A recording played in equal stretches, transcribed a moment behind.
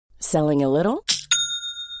Selling a little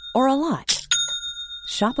or a lot?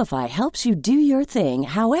 Shopify helps you do your thing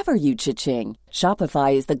however you cha-ching.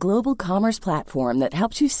 Shopify is the global commerce platform that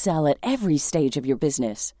helps you sell at every stage of your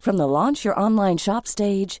business. From the launch your online shop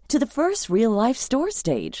stage to the first real-life store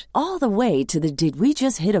stage, all the way to the did we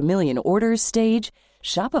just hit a million orders stage.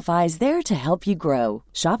 Shopify is there to help you grow.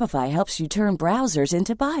 Shopify helps you turn browsers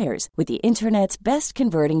into buyers with the internet's best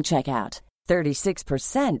converting checkout.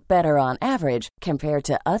 36% better on average compared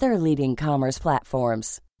to other leading commerce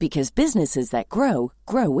platforms. Because businesses that grow,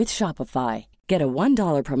 grow with Shopify. Get a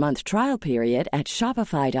 $1 per month trial period at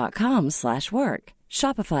shopify.com/work.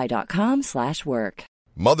 Shopify.com/work.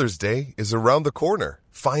 Mother's Day is around the corner.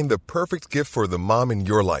 Find the perfect gift for the mom in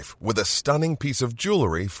your life with a stunning piece of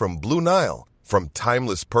jewelry from Blue Nile. From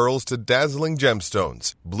timeless pearls to dazzling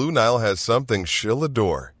gemstones, Blue Nile has something she'll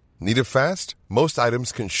adore. Need it fast? Most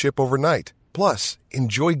items can ship overnight. Plus,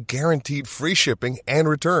 enjoy guaranteed free shipping and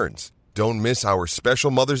returns. Don't miss our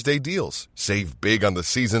special Mother's Day deals. Save big on the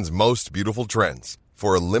season's most beautiful trends.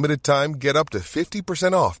 For a limited time, get up to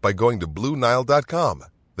 50% off by going to BlueNile.com.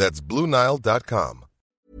 That's BlueNile.com.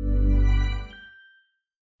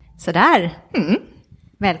 Sådär.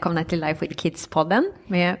 Välkomna till Life with Kids-podden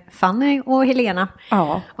med Fanny och Helena.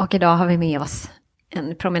 Ja. Och idag har vi med oss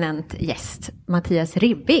en prominent gäst, Mattias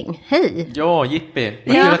Ribbing. Hej! Ja, Jippi.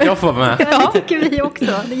 Vad kul att jag får vara med. Ja, tycker vi också.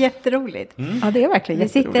 Det är jätteroligt. Ja, det är verkligen Vi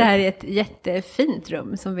jätteroligt. sitter här i ett jättefint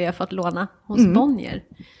rum som vi har fått låna hos Bonnier.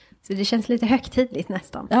 Så det känns lite högtidligt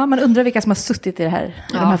nästan. Ja, man undrar vilka som har suttit i det här,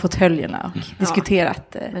 i de här fåtöljerna och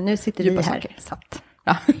diskuterat. Men nu sitter djupa vi här. saker. Satt.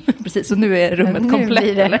 Ja, precis. Så nu är rummet Nu komplett.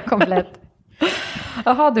 blir det eller? komplett.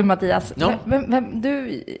 Jaha, du Mattias. Ja.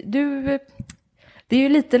 Du, det är ju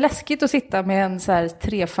lite läskigt att sitta med en så här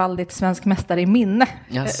trefaldigt svensk mästare i minne.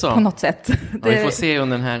 Jaså? På något sätt. Ja, vi får se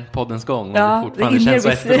under den här poddens gång om det Ja, fortfarande inger känns så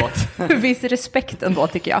efteråt. viss respekt ändå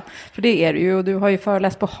tycker jag. För det är du ju, och du har ju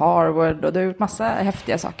föreläst på Harvard och du har gjort massa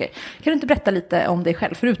häftiga saker. Kan du inte berätta lite om dig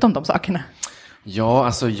själv, förutom de sakerna? Ja,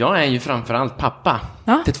 alltså jag är ju framförallt pappa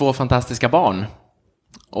till 2 fantastiska barn.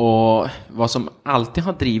 Och vad som alltid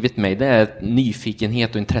har drivit mig, det är nyfikenhet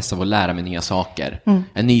och intresse av att lära mig nya saker. Jag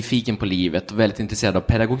är nyfiken på livet och väldigt intresserad av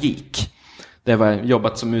pedagogik. Jag har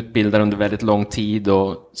jobbat som utbildare under väldigt lång tid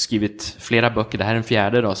och skrivit flera böcker. Det här är den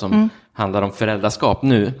 4:e då, som handlar om föräldraskap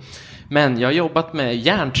nu. Men jag har jobbat med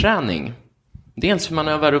hjärnträning. Dels hur man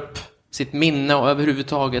övar upp sitt minne och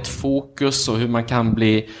överhuvudtaget fokus och hur man kan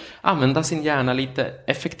använda sin hjärna lite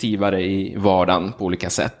effektivare i vardagen på olika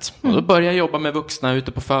sätt. Och då började jag jobba med vuxna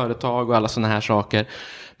ute på företag och alla såna här saker.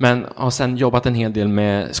 Men har sen jobbat en hel del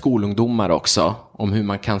med skolungdomar också, om hur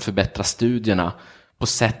man kan förbättra studierna på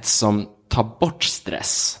sätt som tar bort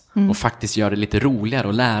stress och faktiskt gör det lite roligare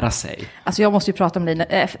att lära sig. Alltså jag måste ju prata om dig.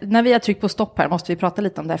 När vi har tryckt på stopp här måste vi prata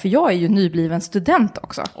lite om det här. För jag är ju nybliven student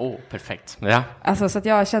också. Perfekt. Ja. Alltså så att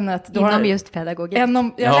jag känner att... Inom just pedagogik. Jag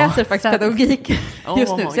läser faktiskt pedagogik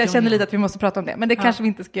just nu. Så jag känner lite att vi måste prata om det. Men det kanske vi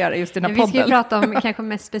inte ska göra just i den här podden. Vi ska ju prata om kanske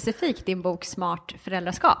mest specifikt din bok Smart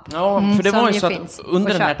föräldraskap. Ja, för det var ju så finns att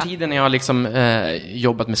under den här köpa. tiden när jag liksom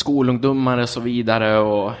jobbat med skolungdomar och så vidare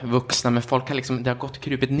och vuxna, men folk har liksom, det har gått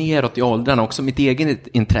krupit neråt i åldrarna. Också mitt eget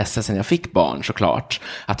intresse sen jag fick barn såklart.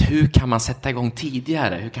 Att hur kan man sätta igång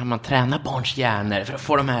tidigare? Hur kan man träna barns hjärnor för att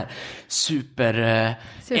få de här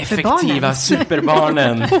effektiva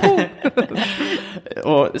superbarnen?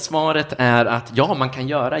 Och svaret är att ja, man kan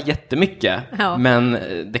göra jättemycket. Ja. Men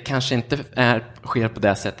det kanske inte sker på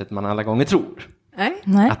det sättet man alla gånger tror.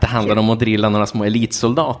 Nej. Att det handlar om att drilla några små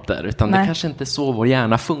elitsoldater, utan Nej. det kanske inte är så vår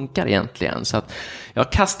hjärna funkar egentligen. Så att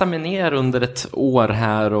jag kastar mig ner under ett år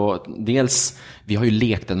här och dels, vi har ju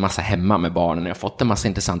lekt en massa hemma med barnen och jag har fått en massa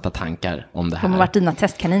intressanta tankar om det här. De har varit dina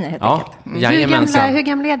testkaniner helt enkelt. Hur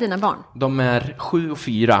gamla är dina barn? De är 7 och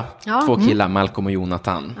 4, 2 killar, Malcolm och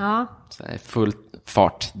Jonathan. Ja. Så det är full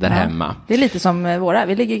fart där hemma. Det är lite som våra,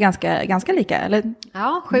 vi ligger ganska lika, eller?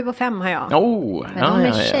 Ja, 7 och 5 har jag. Men de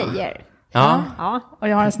är tjejer. Ja. Och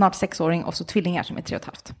jag har en snart 6-åring och så tvillingar som är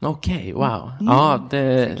 3,5. Okej, wow. Ja,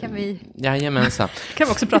 det kan vi... Jajamensan. Kan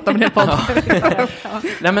vi också prata om det på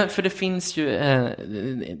Nej, men för det finns ju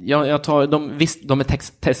jag tar de är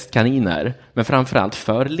testkaniner, men framförallt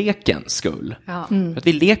för lekens skull. Ja. För att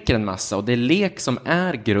vi leker en massa och det är lek som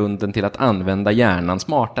är grunden till att använda hjärnan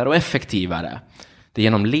smartare och effektivare. Det är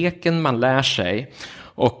genom leken man lär sig.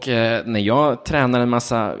 Och när jag tränar en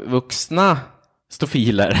massa vuxna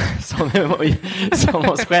stofiler som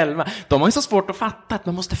oss själva, de har ju så svårt att fatta att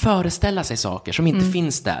man måste föreställa sig saker som inte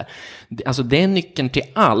finns där. Alltså det är nyckeln till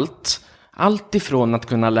allt ifrån att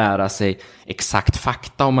kunna lära sig exakt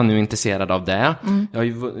fakta om man nu är intresserad av det. Jag har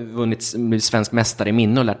ju blivit svensk mästare i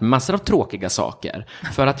minne och lärt mig massor av tråkiga saker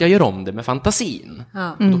för att jag gör om det med fantasin.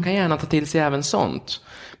 Och då kan jag gärna ta till sig även sånt.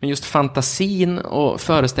 Men just fantasin och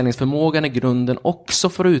föreställningsförmågan i grunden också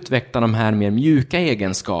för att utveckla de här mer mjuka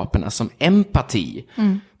egenskaperna som empati.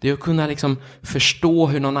 Det är att kunna liksom förstå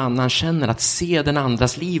hur någon annan känner, att se den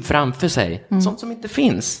andras liv framför sig. Sånt som inte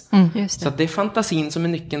finns. Så att det är fantasin som är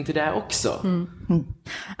nyckeln till det också.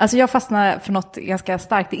 Alltså jag fastnar för något ganska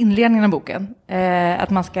starkt i inledningen av boken. Att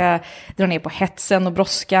man ska dra ner på hetsen och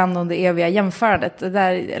brådskan och det eviga jämförandet.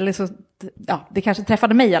 Det kanske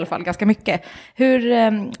träffade mig i alla fall ganska mycket.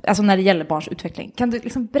 Alltså när det gäller barns utveckling. Kan du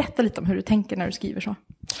liksom berätta lite om hur du tänker när du skriver så?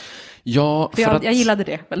 Ja, för jag gillade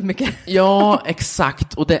det väldigt mycket. Ja,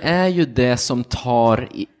 exakt. Och det är ju det som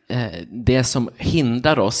det som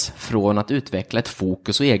hindrar oss från att utveckla ett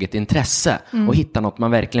fokus och eget intresse och hitta något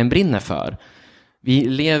man verkligen brinner för. Vi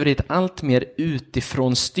lever i ett allt mer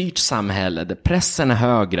utifrån styrt samhälle där pressen är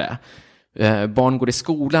högre. Barn går i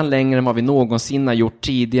skolan längre än vad vi någonsin har gjort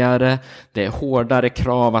tidigare. Det är hårdare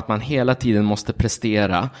krav att man hela tiden måste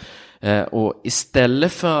prestera. Och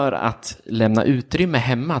istället för att lämna utrymme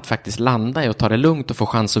hemma att faktiskt landa i och ta det lugnt och få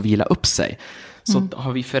chans att vila upp sig, så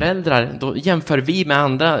har vi föräldrar, då jämför vi med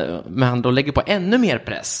andra och lägger på ännu mer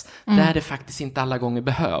press där det faktiskt inte alla gånger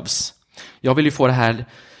behövs. Jag vill ju få det här,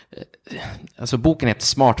 alltså boken heter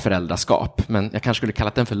Smart föräldraskap, men jag kanske skulle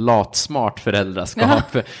kalla den för latsmart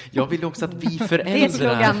föräldraskap. För jag vill också att vi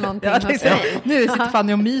föräldrar... Nu sitter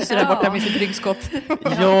Fanny och myser där borta med sitt ryggskott.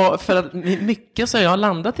 Ja, för att mycket så har jag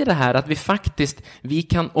landat i det här att vi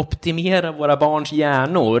kan optimera våra barns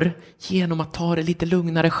hjärnor genom att ta det lite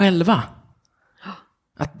lugnare själva.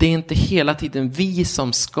 Att det är inte hela tiden vi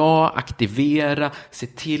som ska aktivera, se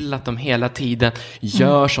till att de hela tiden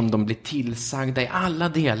gör som de blir tillsagda i alla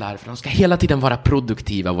delar. För de ska hela tiden vara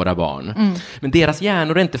produktiva, våra barn. Men deras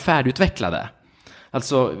hjärnor är inte färdigutvecklade.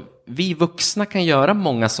 Alltså, vi vuxna kan göra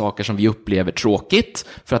många saker som vi upplever tråkigt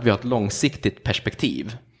för att vi har ett långsiktigt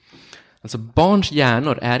perspektiv. Alltså, barns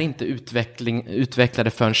hjärnor är inte utvecklade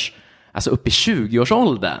förrän upp i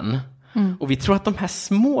 20-årsåldern. Och vi tror att de här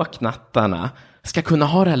små knattarna ska kunna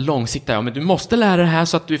ha det här långsiktiga. Ja, men du måste lära det här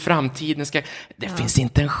så att du i framtiden ska... Det finns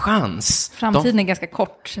inte en chans. Framtiden är ganska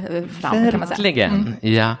kort fram, kan man säga. Verkligen,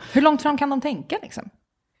 ja. Hur långt fram kan de tänka liksom?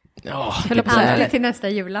 Ja, alltid till nästa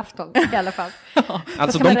julafton i alla fall.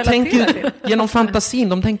 Alltså de tänker genom fantasin,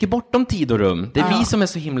 de tänker bortom tid och rum. Det är vi som är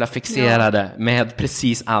så himla fixerade med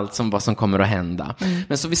precis allt vad som kommer att hända.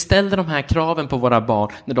 Men så vi ställer de här kraven på våra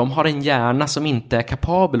barn när de har en hjärna som inte är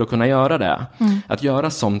kapabel att kunna göra det. Att göra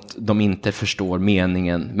sånt de inte förstår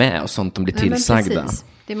meningen med och sånt de blir tillsagda.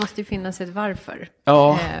 Det måste ju finnas ett varför.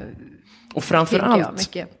 Ja, och framförallt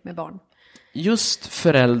mycket med barn. Just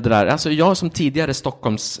föräldrar, alltså jag som tidigare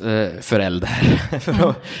Stockholms förälder,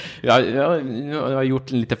 jag har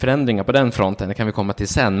gjort lite förändringar på den fronten, det kan vi komma till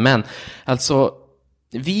sen, men alltså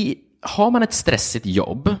har man ett stressigt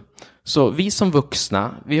jobb, så vi som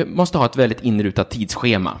vuxna, vi måste ha ett väldigt inrutat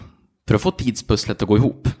tidsschema för att få tidspusslet att gå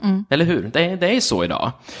ihop, eller hur? Det är så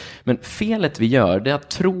idag. Men felet vi gör, det är att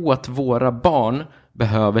tro att våra barn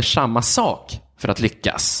behöver samma sak för att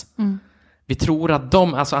lyckas. Vi tror att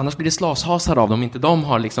annars blir det slashasar av dem, inte de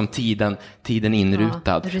har liksom tiden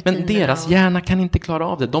inrutad. Men deras hjärna kan inte klara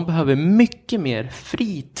av det. De behöver mycket mer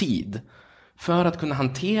fritid för att kunna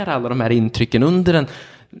hantera alla de här intrycken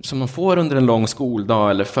som de får under en lång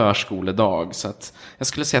skoldag eller förskoledag. Så att jag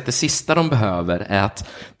skulle säga att det sista de behöver är att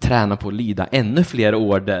träna på att lyda ännu fler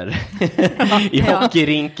order i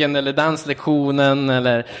hockeyrinken eller danslektionen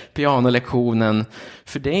eller pianolektionen.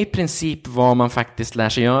 För det är i princip vad man faktiskt lär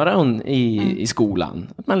sig göra i skolan.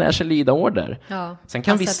 Att man lär sig lyda order. Ja, sen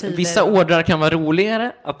kan vissa ordrar kan vara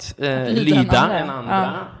roligare att lyda än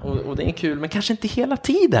andra. Och det är kul, men kanske inte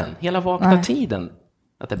hela vakna tiden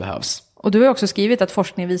att det behövs. Och du har också skrivit att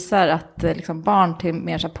forskning visar att barn till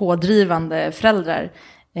mer så pådrivande föräldrar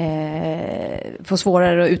får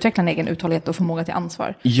svårare att utveckla en egen uthållighet och förmåga till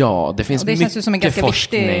ansvar. Ja, det finns mycket forskning. Det känns ju som en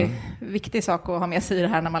ganska viktig sak att ha med sig i det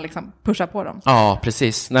här när man pushar på dem. Ja,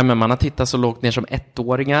 precis. Nej, men man har tittat så lågt ner som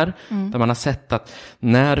 1-åringar där man har sett att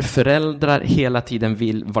när föräldrar hela tiden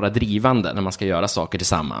vill vara drivande när man ska göra saker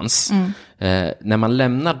tillsammans, när man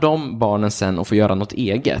lämnar de barnen sen och får göra något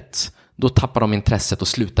eget, då tappar de intresset och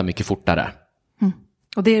slutar mycket fortare.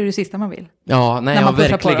 Och det är det sista man vill. Ja,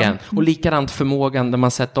 verkligen. Och likadant förmågan där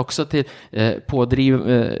man sett också till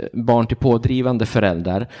barn till pådrivande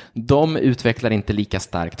föräldrar. De utvecklar inte lika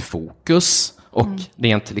starkt fokus och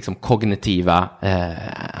rent kognitiva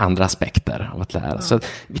andra aspekter av att lära. Så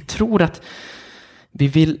vi tror att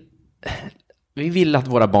vi vill att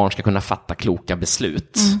våra barn ska kunna fatta kloka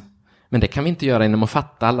beslut. Men det kan vi inte göra genom att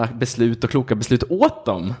fatta alla beslut och kloka beslut åt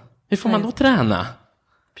dem. Hur får man då träna?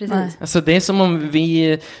 Precis. Alltså det är som om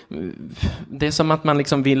det är som att man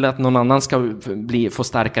liksom vill att någon annan ska få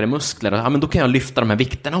starkare muskler. Ja, men då kan jag lyfta de här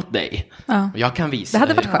vikterna åt dig. Ja. Och jag kan visa. Det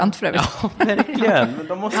hade varit skönt för övrigt. Ja, verkligen. Men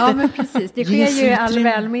de måste ja, men precis. Det sker ju i all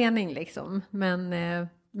välmening liksom. Men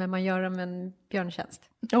man gör dem en björntjänst.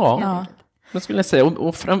 Ja. Det skulle jag säga.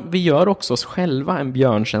 Och vi gör också oss själva en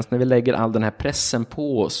björntjänst när vi lägger all den här pressen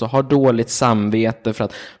på oss och har dåligt samvete för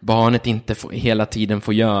att barnet inte hela tiden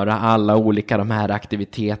får göra alla olika de här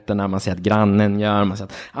aktiviteterna. Man ser att grannen gör, man ser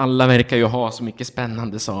att alla verkar ju ha så mycket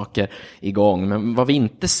spännande saker igång. Men vad vi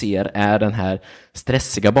inte ser är den här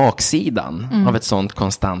stressiga baksidan av ett sånt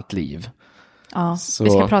konstant liv. Ja, vi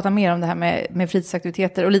ska prata mer om det här med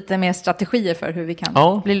fritidsaktiviteter och lite mer strategier för hur vi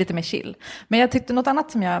kan bli lite mer chill. Men jag tyckte något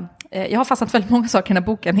annat som jag har fastnat väldigt många saker i den här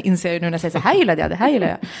boken, inser jag nu när jag säger så här gillade jag, det här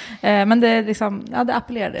gillar jag. Men det, liksom, det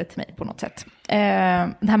appellerade till mig på något sätt. Det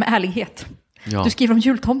här med ärlighet. Ja. Du skriver om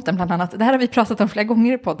jultomten bland annat. Det här har vi pratat om flera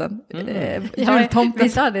gånger i podden. Jultomten. Vi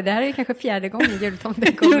sa det här är kanske 4:e gången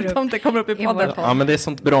jultomten kommer upp i podden. Ja, men det är ett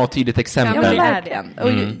sånt bra tydligt exempel. Ja, verkligen. Och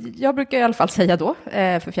jag brukar i alla fall säga då,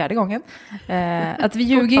 för 4:e gången, att vi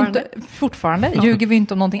ljuger vi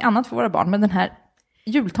inte om någonting annat för våra barn, men den här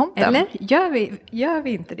jultomten. Eller gör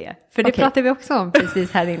vi inte det? För det pratade vi också om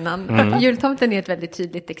precis här innan. Jultomten är ett väldigt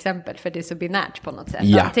tydligt exempel, för det är så binärt på något sätt.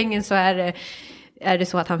 Ja. Antingen så är det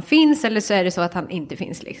så att han finns eller så är det så att han inte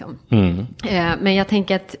finns liksom. Men jag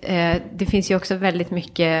tänker att det finns ju också väldigt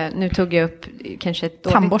mycket, nu tog jag upp kanske ett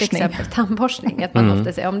dåligt exempel, tandborstning. Att man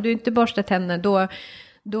ofta säger, om du inte borstar tänderna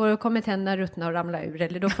då kommer tänderna ruttna och ramla ur,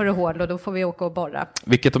 eller då får du hål och då får vi åka och borra.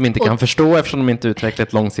 Vilket de inte kan förstå eftersom de inte utvecklat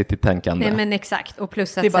ett långsiktigt tänkande. Nej, men exakt. Och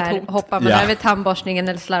plus att så här, hoppar man över tandborstningen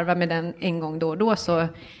eller slarvar med den en gång då och då, så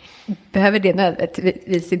behöver det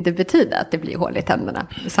nödvändigtvis inte betyda att det blir hål i tänderna.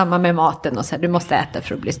 Samma med maten och så här, du måste äta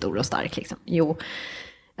för att bli stor och stark liksom. Jo,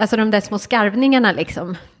 alltså de där små skarvningarna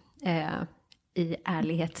liksom, i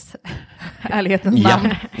ärlighetens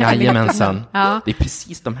namn. Jajamensan. Ja. Det är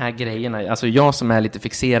precis de här grejerna. Alltså jag som är lite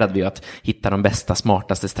fixerad vid att hitta de bästa,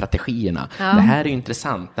 smartaste strategierna. Ja. Det här är ju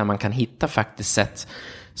intressant när man kan hitta faktiskt sätt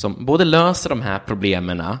som både löser de här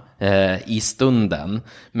problemen i stunden,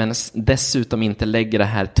 men dessutom inte lägger det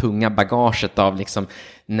här tunga bagaget av liksom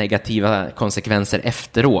negativa konsekvenser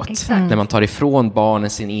efteråt. Exakt. När man tar ifrån barnen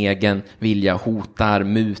sin egen vilja, hotar,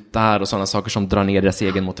 mutar och sådana saker som drar ner deras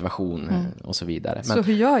egen motivation och så vidare. Men, så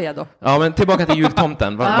hur gör jag då? Ja, men tillbaka till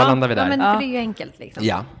jultomten. Vad landar vi där? Ja, men för det är ju enkelt liksom.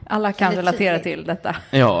 Ja. Alla kan relatera till detta.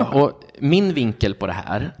 Ja, och min vinkel på det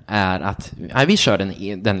här är att vi kör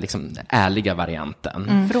den liksom ärliga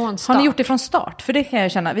varianten. Från start. Har ni gjort det från start? För det kan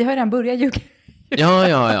jag känna. Vi har ju redan börjat ljuga.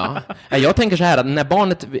 Ja. Jag tänker så här att när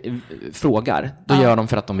barnet frågar, då gör de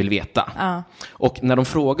för att de vill veta. Och när de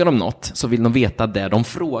frågar om något så vill de veta det de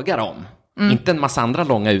frågar om. Inte en massa andra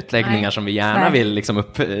långa utläggningar som vi gärna vill liksom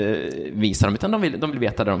uppvisa dem, utan de vill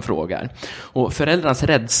veta det de frågar. Och föräldrarnas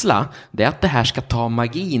rädsla, det är att det här ska ta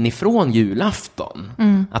magin ifrån julafton.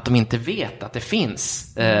 Att de inte vet att det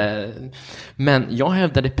finns. Men jag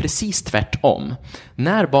hävdar det precis tvärtom.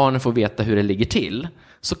 När barnen får veta hur det ligger till,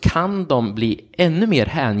 så kan de bli ännu mer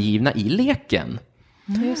hängivna i leken.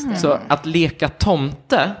 Just det. Så att leka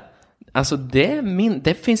tomte, alltså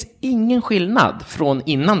det finns ingen skillnad från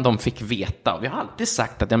innan de fick veta. Och vi har alltid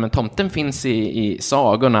sagt att tomten finns i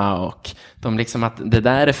sagorna och de liksom att det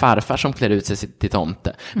där är farfar som klär ut sig till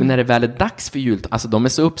tomte. Men när det väl är dags för jul, alltså de är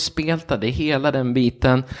så uppspelta, det är hela den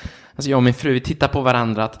biten. Alltså jag och min fru tittar på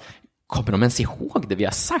varandra att kommer de ens ihåg det vi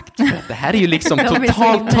har sagt? För att det här är ju liksom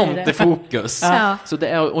totalt tomtefokus. Ja. Så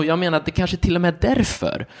och jag menar att det kanske till och med är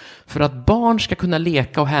därför. För att barn ska kunna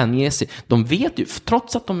leka och hänge sig. De vet ju,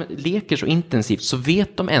 trots att de leker så intensivt, så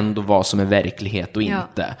vet de ändå vad som är verklighet och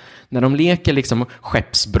inte. När de leker liksom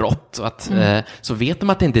skeppsbrott så vet de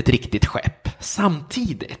att det inte är ett riktigt skepp.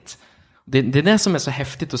 Samtidigt. Det är det som är så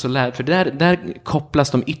häftigt och så för där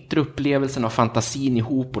kopplas de yttre upplevelserna och fantasin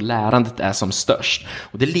ihop och lärandet är som störst.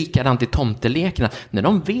 Och det är likadant i tomtelekerna. När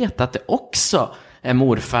de vet att det också är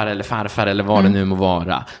morfar eller farfar eller vad det nu må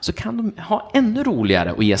vara, så kan de ha ännu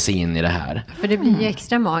roligare att ge sig in i det här. För det blir ju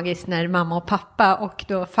extra magiskt när mamma och pappa och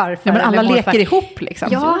då farfar men alla eller morfar, leker ihop liksom.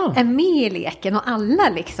 Ja, är med i leken och alla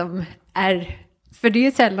liksom är... För det är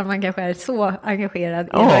ju sällan man kanske är så engagerad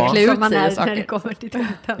i som man är när det kommer till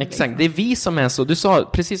tomten. Exakt, det är vi som är så.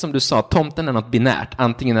 Precis som du sa, tomten är något binärt.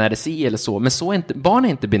 Antingen är det si eller så. Men så är inte, barn är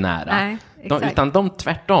inte binära. Nej, utan de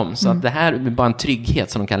tvärtom. Så att det här är bara en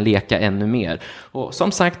trygghet så de kan leka ännu mer. Och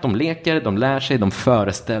som sagt, de leker, de lär sig, de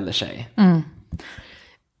föreställer sig.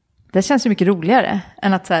 Det känns ju mycket roligare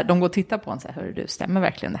än att så här, de går och tittar på en så här, hör du, stämmer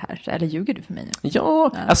verkligen det här? Eller ljuger du för mig nu?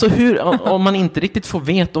 Ja, alltså om man inte riktigt får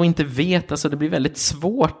veta och inte vet, alltså det blir väldigt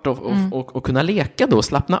svårt att kunna leka då,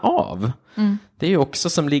 slappna av. Det är ju också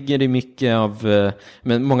som ligger i mycket av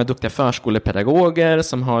med många duktiga förskolepedagoger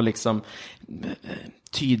som har liksom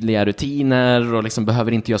tydliga rutiner och liksom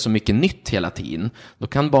behöver inte göra så mycket nytt hela tiden. Då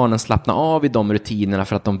kan barnen slappna av i de rutinerna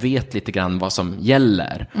för att de vet lite grann vad som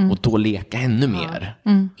gäller och då leka ännu mer.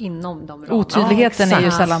 Inom de ramarna. Otydligheten är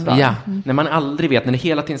ju sällan bra. Ja, när man aldrig vet, när det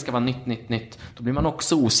hela tiden ska vara nytt, då blir man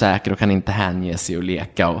också osäker och kan inte hänge sig och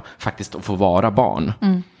leka och faktiskt få vara barn.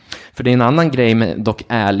 För det är en annan grej med dock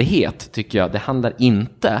ärlighet, tycker jag. Det handlar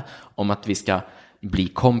inte om att vi ska bli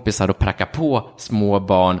kompisar och pracka på små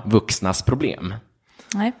barn vuxnas problem.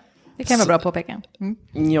 Nej, det kan vara bra att påpeka.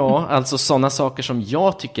 Ja, alltså sådana saker som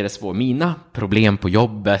jag tycker är svåra. Mina problem på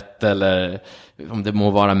jobbet eller om det må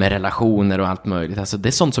vara med relationer och allt möjligt. Alltså det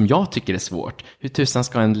är sånt som jag tycker är svårt. Hur tusan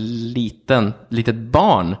ska en litet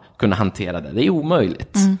barn kunna hantera det? Det är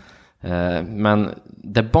omöjligt. Men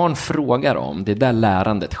det barn frågar om, det är där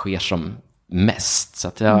lärandet sker som mest. Så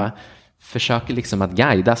att jag försöker liksom att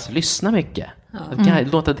guidas, lyssna mycket.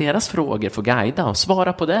 Låta deras frågor få guida och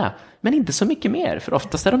svara på det. Men inte så mycket mer, för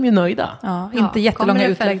oftast är de ju nöjda. Ja, inte jättelånga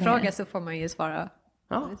utläggningar. Kommer det en fråga så får man ju svara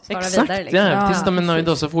exakt, vidare. Liksom. Ja, tills de är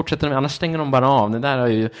nöjda och så fortsätter de, annars stänger de bara av. Det där är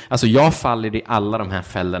ju, alltså jag faller i alla de här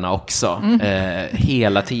fällorna också,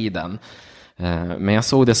 hela tiden. Men jag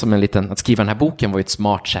såg det som en liten, att skriva den här boken var ju ett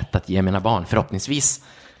smart sätt att ge mina barn, förhoppningsvis.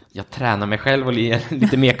 Jag tränar mig själv och ger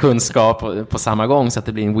lite mer kunskap på samma gång så att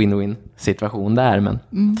det blir en win-win situation där. Men...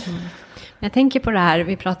 Jag tänker på det här,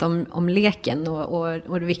 vi pratar om leken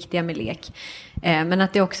och det viktiga med lek. Men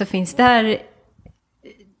att det också finns där,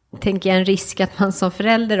 tänker jag, en risk att man som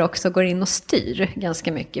förälder också går in och styr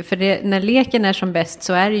ganska mycket. För när leken är som bäst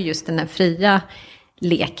så är det just den här fria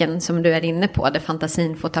leken som du är inne på, där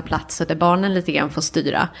fantasin får ta plats och där barnen lite grann får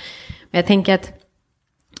styra. Men jag tänker att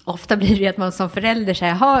ofta blir det att man som förälder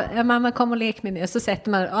säger, mamma kom och lek med mig, och så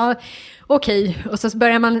sätter man, okej. Och så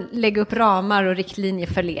börjar man lägga upp ramar och riktlinjer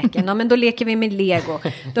för leken. Ja, men då leker vi med Lego.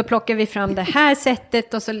 Då plockar vi fram det här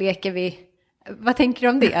sättet och så leker vi. Vad tänker du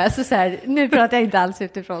om det? Alltså så här, nu pratar jag inte alls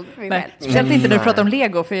utifrån mig själv. Speciellt inte när du pratar om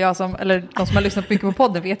Lego, för de som har lyssnat mycket på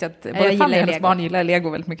podden vet ju att både Fanny och hennes barn gillar Lego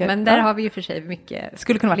väldigt mycket. Men där har vi ju för sig mycket,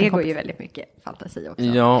 skulle kunna vara Lego är ju väldigt mycket fantasi också.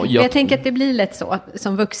 Ja, jag tänker att det blir lätt så, att,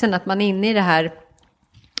 som vuxen, att man är inne i det här,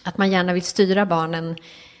 att man gärna vill styra barnen,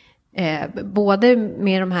 både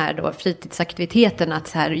med de här då fritidsaktiviteterna, att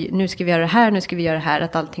så här, nu ska vi göra det här, nu ska vi göra det här,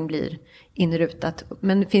 att allting blir inrutat.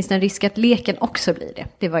 Men finns det en risk att leken också blir det?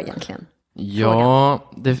 Det var egentligen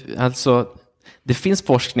Ja, det finns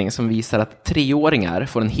forskning som visar att 3-åringar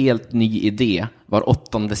får en helt ny idé var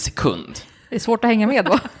 8:e sekund. Det är svårt att hänga med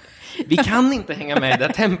då. Vi kan inte hänga med i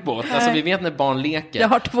det tempot. Alltså vi vet när barn leker. Jag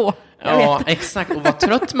har 2. Ja, exakt. Och vad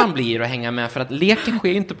trött man blir att hänga med, för att leken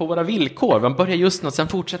sker inte på våra villkor. Man börjar just något, sen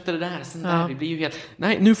fortsätter det där, sen där. Vi blir ju helt,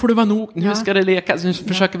 nej, nu får det vara nog, nu ska det leka. Nu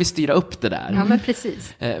försöker vi styra upp det där. Ja, men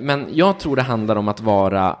precis. Men jag tror det handlar om att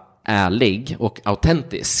vara ärlig och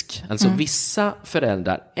autentisk. Alltså vissa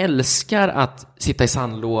föräldrar älskar att sitta i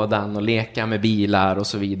sandlådan och leka med bilar och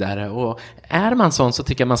så vidare. Och är man sån så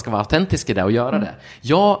tycker jag man ska vara autentisk i det och göra det.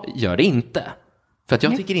 Jag gör det inte. För att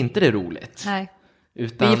jag tycker inte det är roligt. Nej.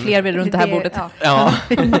 Utan... Vi är fler runt det här bordet. Ja.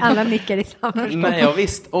 Alla nickar i samförstånd. Nej, ja,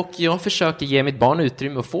 visst. Och jag försöker ge mitt barn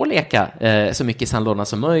utrymme att få leka så mycket i sandlådan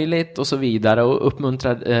som möjligt och så vidare, och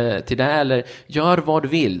uppmuntra till det, eller gör vad du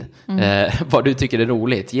vill, vad du tycker är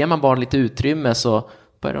roligt. Ger man barn lite utrymme så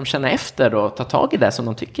börjar de känna efter och ta tag i det som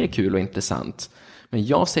de tycker är kul och intressant. Men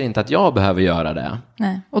jag ser inte att jag behöver göra det.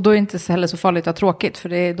 Nej, och då är det inte heller så farligt att ha tråkigt, för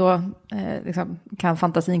det är då liksom, kan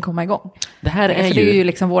fantasin komma igång. Det här är för det är ju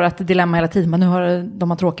liksom vårt dilemma hela tiden. Men nu har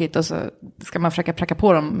de tråkigt och så ska man försöka pracka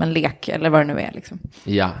på dem en lek eller vad det nu är. Liksom.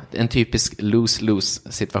 Ja, en typisk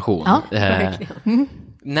lose-lose situation. Ja,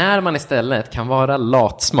 När man istället kan vara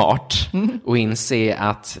latsmart och inse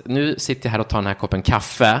att nu sitter jag här och tar den här koppen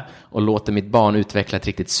kaffe och låter mitt barn utveckla ett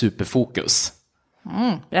riktigt superfokus.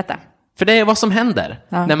 Berätta. För det är vad som händer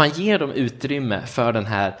när man ger dem utrymme för den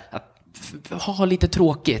här att ha lite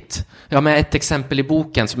tråkigt. Ja, men ett exempel i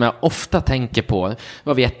boken som jag ofta tänker på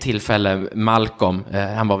var vid ett tillfälle Malcolm,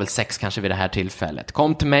 han var väl 6 kanske vid det här tillfället,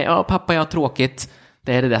 kom till mig, pappa jag har tråkigt.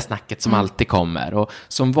 Det är det där snacket som alltid kommer. Och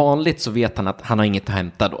som vanligt så vet han att han har inget att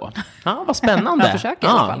hämta då. Ja, vad spännande. Jag försöker i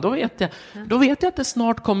alla fall. Då vet jag att det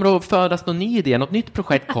snart kommer att födas någon ny idé. Något nytt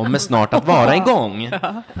projekt kommer snart att vara igång.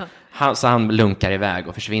 Så han lunkar iväg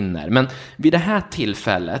och försvinner. Men vid det här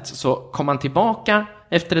tillfället så kom han tillbaka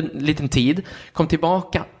efter en liten tid, kom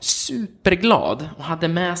tillbaka superglad och hade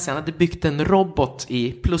med sig, han hade byggt en robot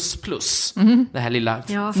i ++, det här lilla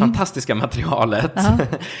fantastiska materialet.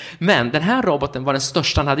 Men den här roboten var den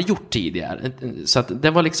största han hade gjort tidigare. Så att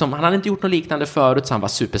det var liksom, han hade inte gjort något liknande förut, så han var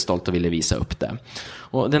superstolt och ville visa upp det.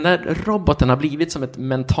 Och den där roboten har blivit som ett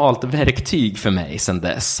mentalt verktyg för mig sedan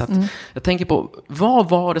dess. Så att jag tänker på, vad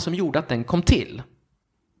var det som gjorde att den kom till?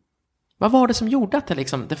 Vad var det som gjorde att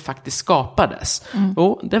det faktiskt skapades?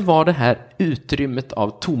 Och det var det här utrymmet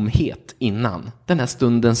av tomhet innan. Den här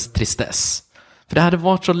stundens tristess. För det hade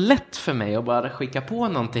varit så lätt för mig att bara skicka på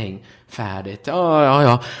någonting färdigt.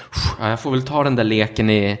 Ja, jag får väl ta den där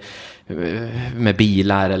leken med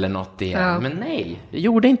bilar eller något igen. Ja. Men nej, jag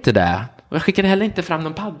gjorde inte det. Och jag skickade heller inte fram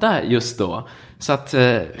någon padda just då. Så att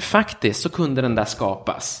faktiskt så kunde den där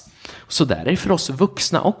skapas. Så där är det för oss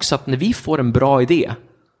vuxna också, att när vi får en bra idé,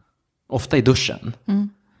 ofta i duschen,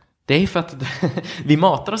 det är för att vi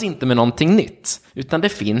matar oss inte med någonting nytt, utan det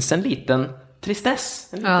finns en liten tristess,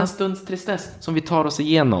 en liten stunds tristess som vi tar oss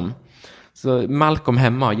igenom. Så Malcolm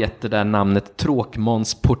hemma har gett det där namnet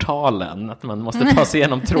Tråkmånsportalen, att man måste ta sig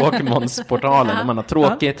igenom Tråkmånsportalen när man har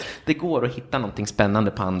tråkigt. Det går att hitta någonting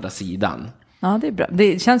spännande på andra sidan. Ja, det är bra.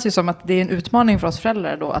 Det känns ju som att det är en utmaning för oss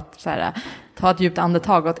föräldrar då att så här, ta ett djupt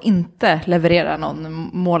andetag och att inte leverera någon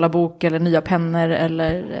målarbok eller nya pennor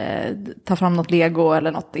eller ta fram något Lego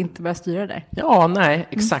eller något, inte börja styra det där. Ja, nej,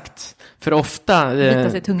 exakt. För ofta... Vita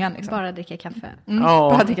sig i tungan liksom. Bara dricka kaffe.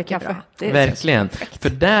 Bara dricka kaffe. Det verkligen. För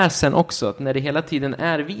där sen också, att när det hela tiden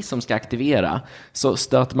är vi som ska aktivera, så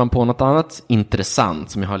stöter man på något annat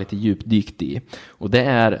intressant som jag har lite djupdykt i. Och det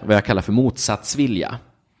är vad jag kallar för motsatsvilja.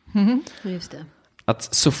 Just det.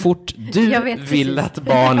 Att så fort du vill att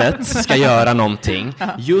barnet ska göra någonting,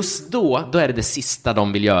 just då är det sista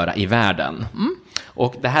de vill göra i världen.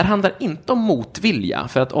 Och det här handlar inte om motvilja,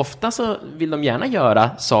 för att ofta så vill de gärna göra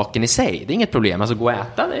saken i sig. Det är inget problem, alltså gå och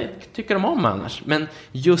äta, det tycker de om annars. Men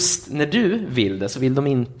just när du vill det så vill de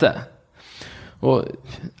inte. Och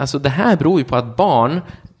alltså det här beror ju på att barn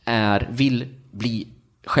vill bli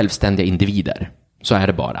självständiga individer. Så är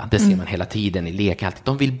det bara. Det ser man hela tiden i lek.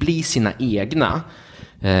 De vill bli sina egna.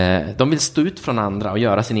 De vill stå ut från andra och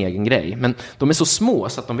göra sin egen grej. Men de är så små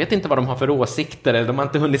så att de vet inte vad de har för åsikter. Eller de har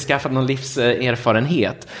inte hunnit skaffa någon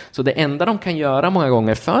livserfarenhet. Så det enda de kan göra många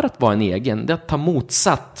gånger för att vara en egen, det är att ta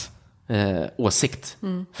motsatt åsikt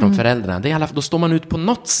från föräldrarna. Det är i alla fall, då står man ut på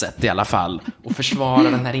något sätt i alla fall och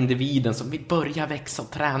försvarar den här individen som vill börja växa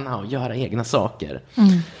och träna och göra egna saker.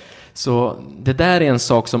 Så det där är en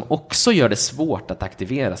sak som också gör det svårt att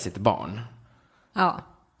aktivera sitt barn. Ja.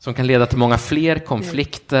 Som kan leda till många fler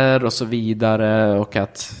konflikter och så vidare. Och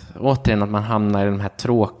att återigen att man hamnar i de här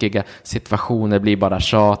tråkiga situationer. Det blir bara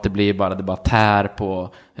tjat, det bara tär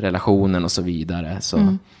på relationen och så vidare.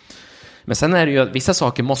 Så. Men sen är det ju att vissa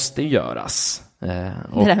saker måste göras. Det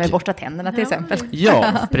där med borsta tänderna till exempel.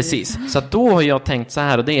 Ja, precis. Så att då har jag tänkt så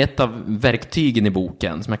här, och det är ett av verktygen i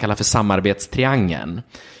boken som jag kallar för samarbetstriangeln.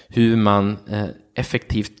 Hur man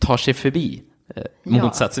effektivt tar sig förbi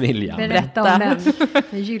motsatsviljan. Berätta om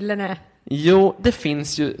den gyllene. Jo, det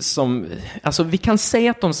finns ju som... Alltså vi kan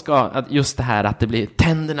säga att de ska... Att just det här att det blir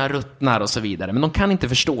tänderna ruttnar och så vidare. Men de kan inte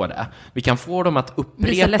förstå det. Vi kan få dem att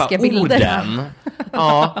upprepa orden.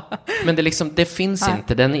 Ja, men det finns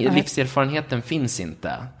inte. Den livserfarenheten finns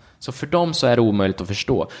inte. Så för dem så är det omöjligt att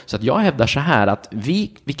förstå. Så att jag hävdar så här att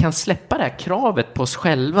vi kan släppa det här kravet på oss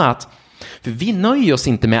själva att... För vi nöjer oss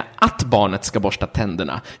inte med att barnet ska borsta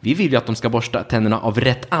tänderna. Vi vill ju att de ska borsta tänderna av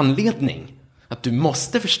rätt anledning. Att du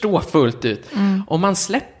måste förstå fullt ut. Om man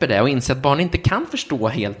släpper det och inser att barn inte kan förstå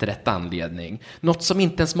helt rätt anledning. Något som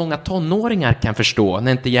inte ens många tonåringar kan förstå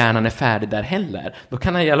när inte hjärnan är färdig där heller. Då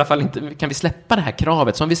kan vi släppa det här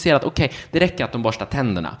kravet. Så om vi ser att det räcker att de borstar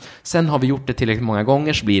tänderna. Sen har vi gjort det tillräckligt många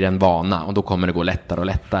gånger så blir det en vana. Och då kommer det gå lättare och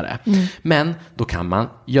lättare. Men då kan man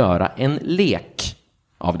göra en lek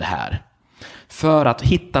av det här. För att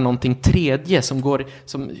hitta någonting tredje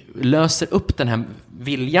som löser upp den här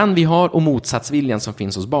viljan vi har och motsatsviljan som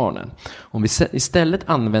finns hos barnen. Om vi istället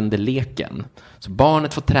använder leken så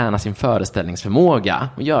barnet får träna sin föreställningsförmåga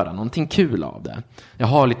och göra någonting kul av det. Jag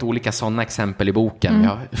har lite olika sådana exempel i boken. Jag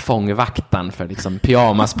har fångvaktan för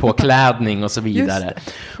pyjamaspåklädning och så vidare.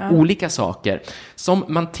 Olika saker som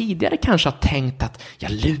man tidigare kanske har tänkt att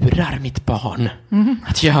jag lurar mitt barn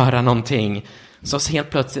att göra någonting. Så helt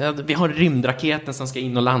plötsligt, vi har rymdraketen som ska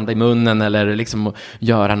in och landa i munnen eller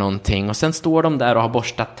göra någonting. Och sen står de där och har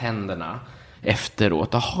borstat tänderna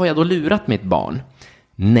efteråt. Har jag då lurat mitt barn?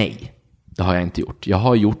 Nej, det har jag inte gjort. Jag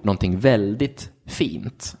har gjort någonting väldigt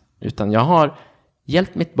fint. Utan jag har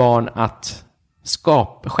hjälpt mitt barn att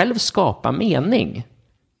själv skapa mening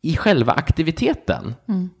i själva aktiviteten.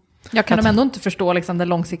 Jag kan ändå inte förstå liksom de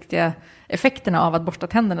långsiktiga effekterna av att borsta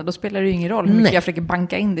tänderna. Då spelar det ju ingen roll hur mycket jag försöker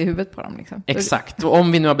banka in det i huvudet på dem. Liksom. Exakt, och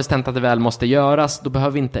om vi nu har bestämt att det väl måste göras, då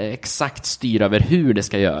behöver vi inte exakt styra över hur det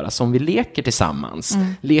ska göras. Om vi leker tillsammans,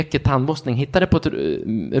 leker tandborstning, hittar det på ett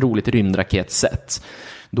roligt rymdraketsätt,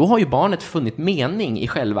 då har ju barnet funnit mening i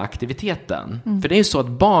själva aktiviteten. För det är ju så att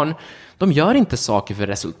barn, de gör inte saker för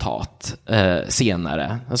resultat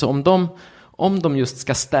senare. Alltså om de just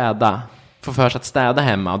ska få för sig att städa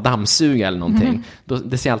hemma och dammsuga eller någonting, då,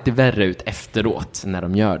 det ser alltid värre ut efteråt när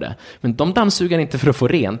de gör det. Men de dammsugar inte för att få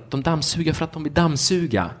rent, de dammsugar för att de vill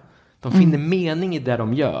dammsuga. De finner mening i det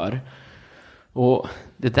de gör. Och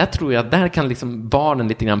det där tror jag, där kan liksom barnen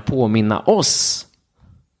lite grann påminna oss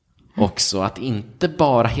också, att inte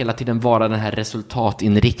bara hela tiden vara den här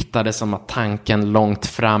resultatinriktade som att tanken långt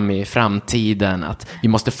fram i framtiden, att vi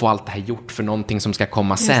måste få allt det här gjort för någonting som ska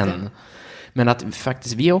komma sen. Men att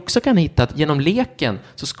faktiskt vi också kan hitta att genom leken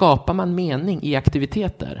så skapar man mening i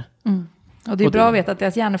aktiviteter. Och det är bra att veta att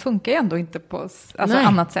deras hjärnor funkar ju ändå inte på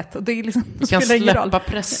annat sätt. Och det är liksom, vi kan släppa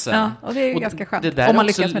pressen. Ja, och det är ganska skönt om man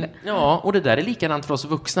lyckas med det. Ja, och det där är likadant för oss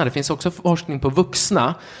vuxna. Det finns också forskning på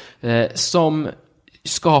vuxna som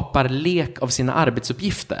skapar lek av sina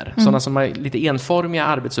arbetsuppgifter. Sådana som har lite enformiga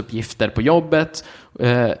arbetsuppgifter på jobbet.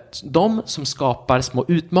 De som skapar små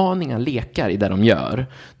utmaningar, lekar i det de gör.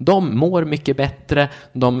 De mår mycket bättre.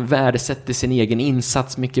 De värdesätter sin egen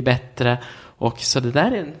insats mycket bättre. Och så det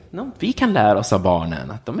där är något vi kan lära oss av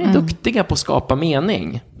barnen. Att de är duktiga på att skapa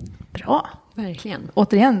mening. Bra. Verkligen.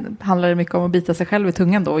 Återigen handlar det mycket om att bita sig själv i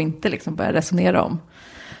tungan då och inte liksom börja resonera om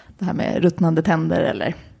det här med ruttnande tänder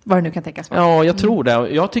eller vad det nu kan tänkas vara. Ja, jag tror det.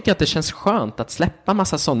 Jag tycker att det känns skönt att släppa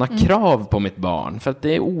massa sådana krav på mitt barn. För att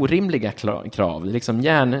det är orimliga krav. Liksom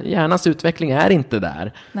hjärnans utveckling är inte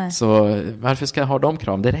där. Nej. Så varför ska jag ha de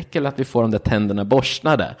krav? Det räcker väl att vi får de där tänderna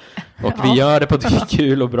borstade. Och vi gör det på ett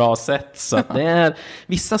kul och bra sätt. Så att det är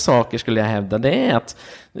vissa saker, skulle jag hävda, det är att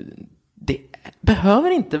det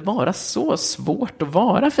behöver inte vara så svårt att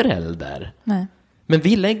vara förälder. Nej. Men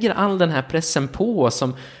vi lägger all den här pressen på oss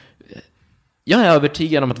som... Jag är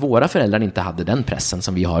övertygad om att våra föräldrar inte hade den pressen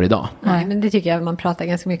som vi har idag. Nej, men det tycker jag man pratar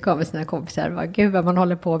ganska mycket om med sina kompisar. Gud vad man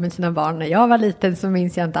håller på med sina barn. När jag var liten så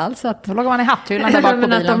minns jag inte alls att... Då låg man i hatthyllan där bak på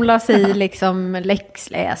bilen. Att de la sig i liksom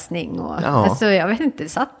läxläsning. Och, Ja. alltså, jag vet inte,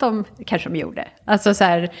 satt de... Kanske de gjorde. Alltså så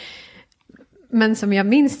här... Men som jag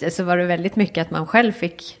minns det så var det väldigt mycket att man själv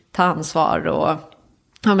fick ta ansvar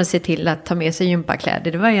och se till att ta med sig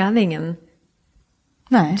gympakläder. Det var ju ingen...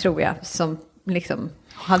 Nej. Tror jag, som liksom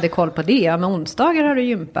hade koll på det. Ja, men onsdagar har du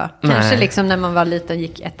gympa. Kanske liksom när man var liten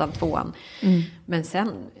gick 1:an, 2:an. Men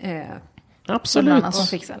sen... Absolut. Som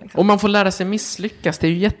fixar, liksom. Och man får lära sig misslyckas. Det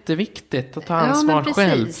är ju jätteviktigt att ta ansvar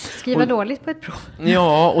själv. Skriva dåligt på ett prov.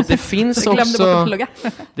 Ja, och det finns också... plugga.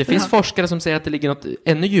 Det finns forskare som säger att det ligger något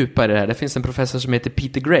ännu djupare i det här. Det finns en professor som heter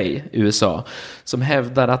Peter Gray i USA som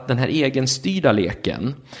hävdar att den här egenstyrda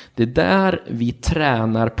leken, det är där vi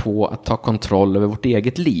tränar på att ta kontroll över vårt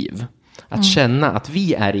eget liv. Att känna att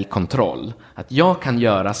vi är i kontroll. Att jag kan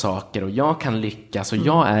göra saker och jag kan lyckas och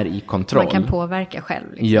jag är i kontroll. Man kan påverka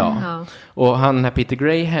själv. Liksom. Ja. Och Peter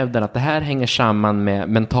Gray hävdar att det här hänger samman med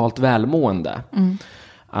mentalt välmående.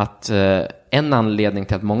 Att en anledning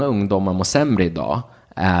till att många ungdomar mår sämre idag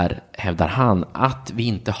är, hävdar han, att vi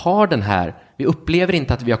inte har den här... Vi upplever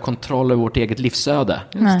inte att vi har kontroll över vårt eget livsöde.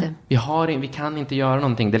 Vi kan inte göra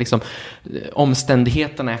någonting. Det är liksom,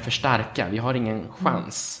 omständigheterna är för starka. Vi har ingen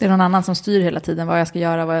chans. Det är någon annan som styr hela tiden vad jag ska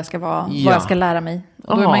göra, vad jag ska vara, vad jag ska lära mig.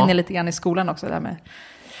 Och då är man inne lite grann i skolan också, där med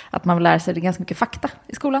att man lär sig ganska mycket fakta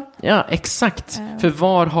i skolan. Ja, exakt. För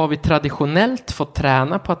var har vi traditionellt fått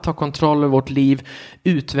träna på att ta kontroll över vårt liv,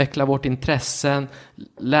 utveckla vårt intressen,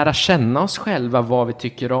 lära känna oss själva, vad vi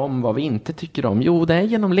tycker om, vad vi inte tycker om? Jo, det är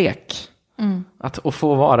genom lek. Att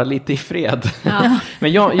få vara lite i fred. Ja.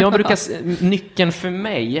 Men jag brukar... Nyckeln för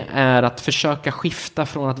mig är att försöka skifta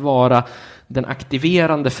från att vara den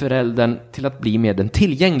aktiverande föräldern till att bli mer den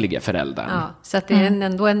tillgängliga föräldern. Ja, så att det är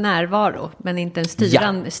ändå en närvaro, men inte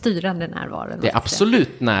en styrande närvaro. Det är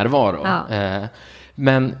absolut närvaro. Ja.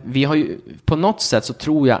 Men vi har ju, på något sätt så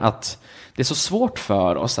tror jag att det är så svårt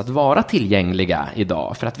för oss att vara tillgängliga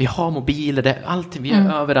idag. För att vi har mobiler, vi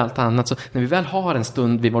är överallt annat. Så när vi väl har en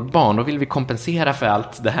stund vid vårt barn, då vill vi kompensera för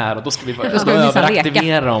allt det här. Och då ska vi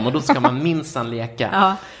överaktivera dem och då ska man minsann leka.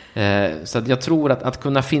 Ja. Så att jag tror att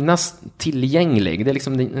kunna finnas tillgänglig, det är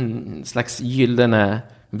liksom en slags gyllene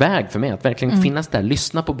väg för mig. Att verkligen finnas där,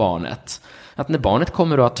 lyssna på barnet. Att när barnet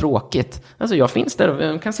kommer och har tråkigt, alltså jag finns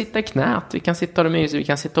där, vi kan sitta i knät, vi kan sitta och mysa, vi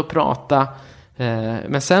kan sitta och prata.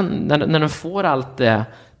 Men sen när de får allt det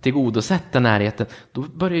tillgodosett den närheten,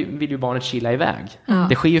 då vill ju barnet kila iväg.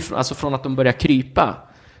 Det sker ju alltså från att de börjar krypa,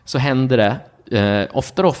 så händer det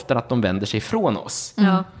oftare och oftare att de vänder sig ifrån oss.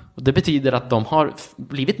 Och det betyder att de har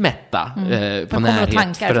blivit mätta på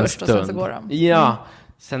närhet för en stund. Och sen så går de. Ja,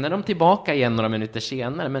 sen är de tillbaka igen några minuter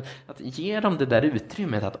senare. Men att ge dem det där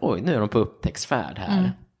utrymmet att oj, nu är de på upptäcktsfärd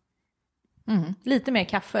här. Lite mer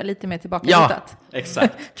kaffe, lite mer tillbaka. Ja,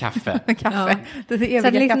 exakt. Kaffe. Kaffe. Det så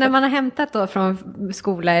att liksom när man har hämtat då från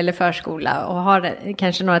skola eller förskola och har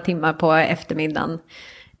kanske några timmar på eftermiddagen,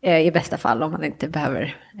 i bästa fall om man inte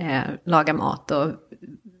behöver laga mat. Och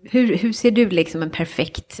hur ser du liksom en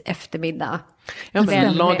perfekt eftermiddag? Ja,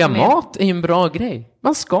 men laga mat är ju en bra grej.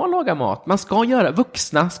 Man ska laga mat.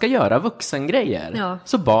 Vuxna ska göra vuxengrejer. Ja.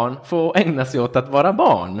 Så barn får ägna sig åt att vara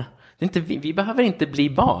barn. Det är inte, vi behöver inte bli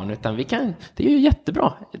barn, utan det är ju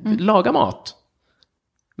jättebra. Laga mat.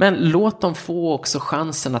 Men låt dem få också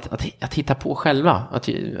chansen att hitta på själva.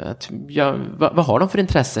 Vad har de för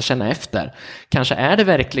intresse? Känna efter. Kanske är det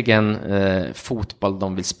verkligen fotboll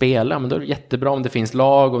de vill spela. Men då är det jättebra om det finns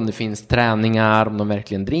lag, om det finns träningar, om de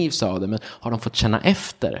verkligen drivs av det. Men har de fått känna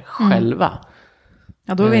efter själva?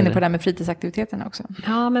 Ja, då är vi inne på det här med fritidsaktiviteterna också.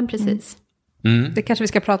 Ja, men precis. Det kanske vi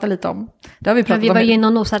ska prata lite om. Det har vi pratat vi var ju inne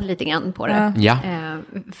och nosade lite grann på det. Ja.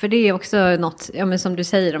 För det är också något, men som du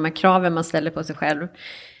säger, de här kraven man ställer på sig själv.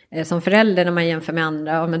 Som förälder när man jämför med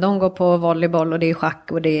andra. Men de går på volleyboll och det är schack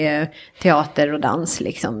och det är teater och dans.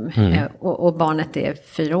 Liksom. Och barnet är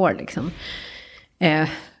 4 år. Liksom.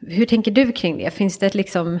 Hur tänker du kring det?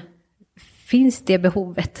 Finns det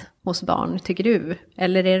behovet hos barn, tycker du?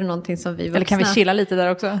 Eller är det någonting som vi vuxna... Eller kan vi chilla lite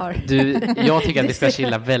där också? Jag tycker att vi ska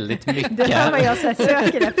chilla väldigt mycket. Det här var jag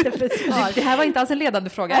söker efter för svar. Det här var inte alls en ledande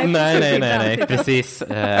fråga. Nej, precis.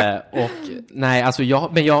 Alltså jag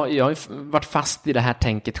har varit fast i det här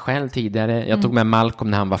tänket själv tidigare. Jag tog med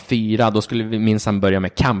Malcolm när han var 4. Då skulle vi minsann börja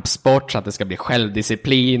med kampsport så att det ska bli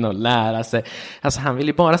självdisciplin och lära sig. Alltså han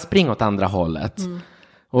ville bara springa åt andra hållet.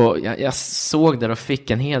 Och jag såg där och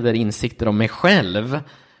fick en hel del insikter om mig själv.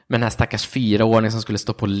 Men den här stackars 4-åringen som skulle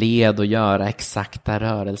stå på led och göra exakta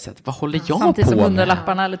rörelser. Vad håller jag samtidigt på med? Samtidigt som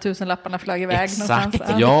 100-lapparna eller 1000-lapparna flög iväg. Exakt,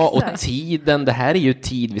 ja, och tiden. Det här är ju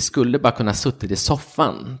tid vi skulle bara kunna suttit i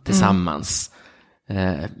soffan tillsammans.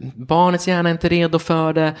 Barnets hjärna är inte redo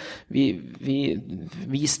för det.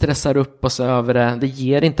 Vi stressar upp oss över det. Det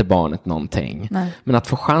ger inte barnet någonting. Nej. Men att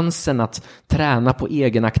få chansen att träna på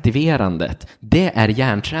egenaktiverandet, det är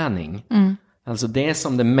hjärnträning. Alltså det är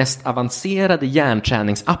som den mest avancerade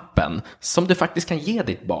hjärnträningsappen som du faktiskt kan ge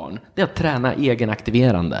ditt barn. Det är att träna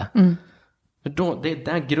egenaktiverande. Det är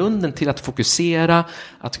där grunden till att fokusera,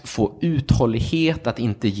 att få uthållighet, att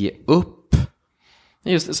inte ge upp.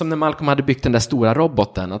 Just som när Malcolm hade byggt den där stora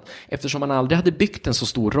roboten. Att eftersom han aldrig hade byggt en så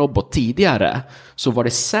stor robot tidigare, så var det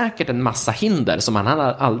säkert en massa hinder som han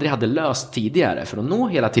aldrig hade löst tidigare för att nå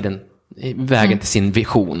hela tiden vägen till sin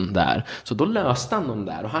vision där. Så då löste han dem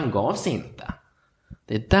där och han gav sig inte.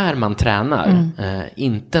 Det är där man tränar.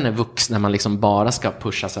 Inte när man liksom bara ska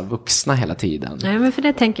pushas av vuxna hela tiden. Nej, men för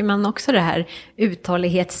det tänker man också det här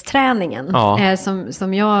uthållighetsträningen. Ja.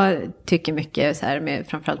 Som jag tycker mycket så här med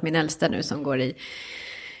framförallt min äldsta nu som går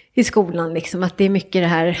i skolan. Liksom, att det är mycket det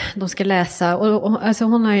här de ska läsa. Och alltså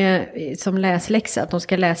hon har ju som läsläxa att de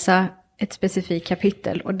ska läsa ett specifikt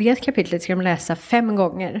kapitel. Och det kapitlet ska de läsa 5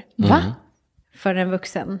 gånger. Va? För en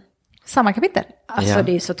vuxen. Samma kapitel? Alltså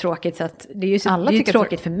det är så tråkigt så att det är ju så, det är ju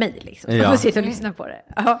tråkigt för mig liksom. Man får sitta och lyssna på det.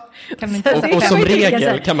 Ja. Och som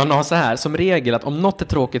regel kan man ha så här, som regel att om något är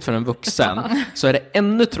tråkigt för en vuxen så är det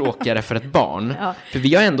ännu tråkigare för ett barn. För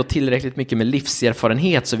vi har ändå tillräckligt mycket med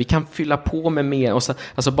livserfarenhet så vi kan fylla på med mer. Och så,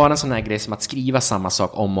 alltså bara en sån här grej som att skriva samma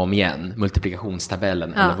sak om och om igen,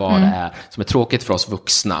 multiplikationstabellen eller vad det är som är tråkigt för oss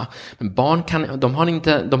vuxna. Men barn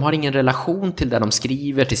de har ingen relation till det de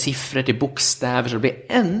skriver, till siffror, till bokstäver, så det blir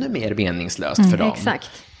ännu mer meningslöst för dem. Exakt.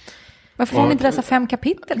 Varför får ni inte läsa 5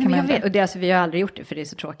 kapitel? Kan man vet, och det, alltså, vi har aldrig gjort det för det är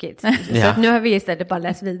så tråkigt. Så att nu har vi istället bara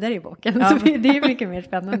läst vidare i boken. Så det är mycket mer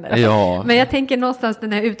spännande. Ja. Men jag tänker någonstans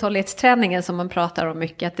den här uthållighetsträningen som man pratar om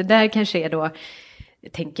mycket. Att det där kanske är då,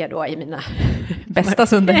 tänker jag då i mina bästa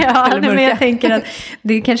stunder. Men jag tänker att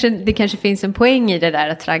det kanske finns en poäng i det där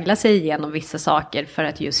att traggla sig igenom vissa saker för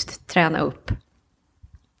att just träna upp.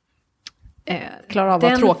 Klara av att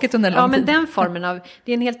vara tråkigt under lång tid. Men den formen av,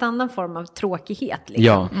 det är en helt annan form av tråkighet. Liksom.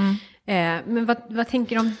 Ja. Men vad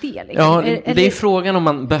tänker du om det? Liksom? Ja, det är frågan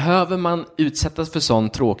om behöver man utsättas för sån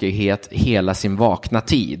tråkighet hela sin vakna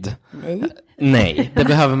tid? Nej, det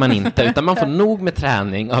behöver man inte. Utan man får nog med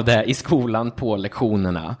träning av det i skolan på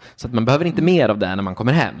lektionerna. Så att man behöver inte mer av det när man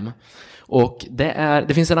kommer hem. Och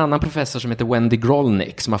det finns en annan professor som heter Wendy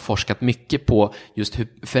Grolnick som har forskat mycket på just hur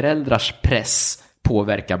föräldrars press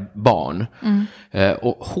påverka barn.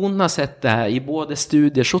 Och hon har sett det här i både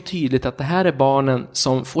studier så tydligt att det här är barnen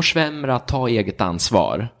som får svämra att ta eget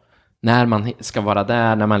ansvar. När man ska vara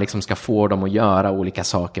där, när man liksom ska få dem att göra olika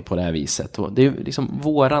saker på det här viset. Och det är liksom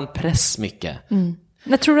våran press mycket.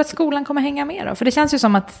 Jag tror att skolan kommer hänga med då? För det känns ju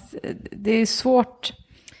som att det är svårt,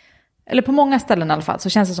 eller på många ställen i alla fall, så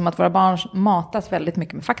känns det som att våra barn matas väldigt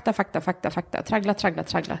mycket med fakta, traggla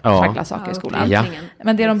saker i skolan. Ja.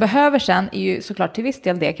 Men det de behöver sen är ju såklart till viss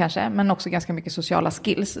del det kanske, men också ganska mycket sociala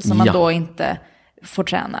skills som man då inte får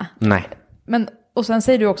träna. Nej. Men, och sen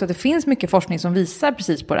säger du också att det finns mycket forskning som visar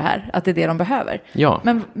precis på det här, att det är det de behöver. Ja.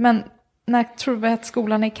 Men när tror vi att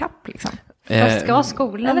skolan är i kapp liksom? Fast ska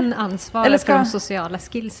skolan ansvara för de sociala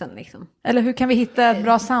skillsen liksom? Eller hur kan vi hitta ett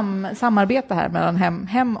bra samarbete här mellan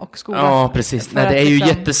hem och skola? Ja, precis. Nej, det är ju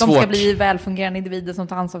jättesvårt. De ska bli välfungerande individer som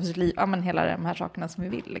tar ansvar för sitt liv. Ja, men hela de här sakerna som vi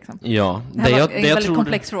vill liksom. Ja, det här var en väldigt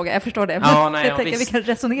komplex fråga, jag förstår det. Men jag tänker att vi kan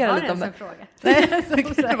resonera lite om det.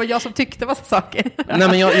 Det var jag som tyckte massa saker. Nej,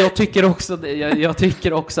 men jag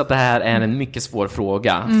tycker också att det här är en mycket svår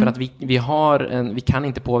fråga. För att vi kan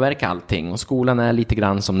inte påverka allting. Och skolan är lite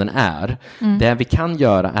grann som den är. Det vi kan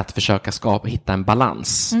göra är att försöka hitta en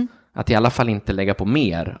balans. Att i alla fall inte lägga på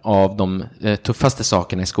mer av de tuffaste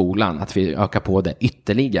sakerna i skolan. Att vi ökar på det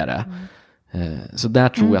ytterligare. Så där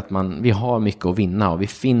tror jag att vi har mycket att vinna. Och vi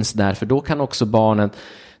finns där. För då kan också barnen,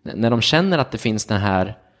 när de känner att det finns den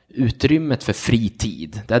här utrymmet för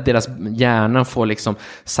fritid, där deras hjärna får liksom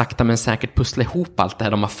sakta men säkert pussla ihop allt det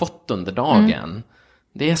här de har fått under dagen.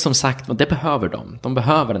 Det är som sagt, och det behöver de. De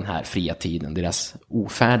behöver den här fria tiden, deras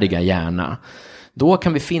ofärdiga hjärna. Då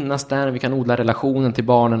kan vi finnas där, vi kan odla relationen till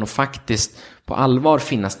barnen och faktiskt på allvar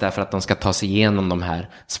finnas där för att de ska ta sig igenom de här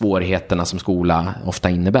svårigheterna som skola ofta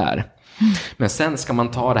innebär. Men sen ska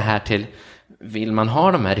man ta det här till, vill man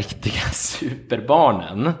ha de här riktiga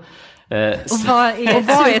superbarnen? Och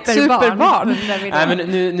vad är ett superbarn? Nej, men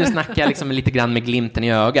nu snackar jag liksom lite grann med glimten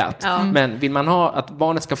i ögat. Ja. Men vill man ha att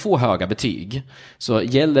barnet ska få höga betyg, så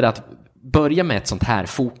gäller det att börja med ett sånt här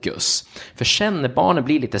fokus. För sen när barnen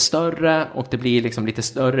blir lite större och det blir liksom lite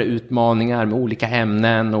större utmaningar med olika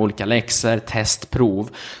ämnen och olika läxor, testprov,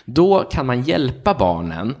 då kan man hjälpa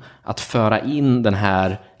barnen att föra in den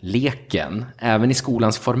här leken även i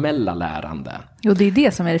skolans formella lärande. Jo, det är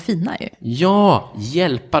det som är det fina ju. Ja,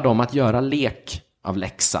 hjälpa dem att göra lek av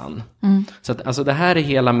läxan. Så att, alltså det här är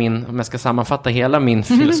hela min, om jag ska sammanfatta hela min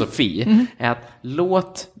filosofi, är att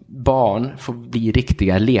låt barn få bli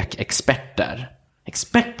riktiga lekexperter.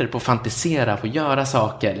 Experter på att fantisera, på att göra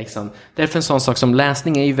saker. Liksom. Därför en sån sak som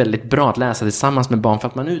läsning är ju väldigt bra att läsa tillsammans med barn, för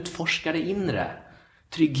att man utforskar det inre.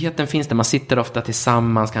 Tryggheten finns där, man sitter ofta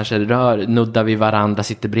tillsammans, kanske nuddar vid varandra,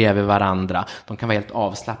 sitter bredvid varandra. De kan vara helt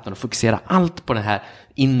avslappnade och fokusera allt på den här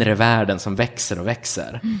inre världen som växer och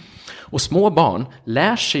växer. Och små barn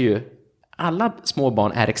lär sig ju, alla små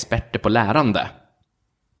barn är experter på lärande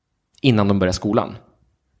innan de börjar skolan.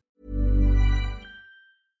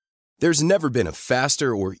 There's never been a faster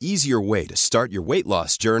or easier way to start your weight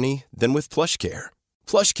loss journey than with PlushCare.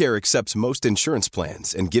 PlushCare accepts most insurance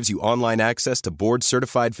plans and gives you online access to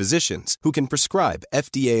board-certified physicians who can prescribe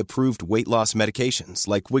FDA-approved weight loss medications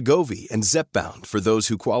like Wegovy and Zepbound for those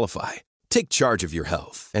who qualify. Take charge of your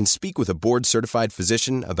health and speak with a board-certified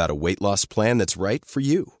physician about a weight loss plan that's right for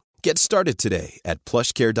you. Get started today at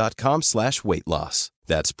plushcare.com/weightloss.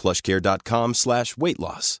 That's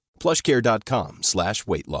plushcare.com/weightloss.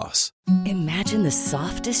 plushcare.com/weightloss. Imagine the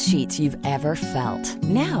softest sheets you've ever felt.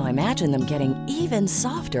 Now imagine them getting even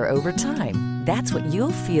softer over time. That's what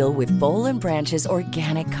you'll feel with Boll & Branch's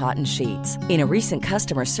organic cotton sheets. In a recent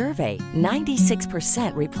customer survey,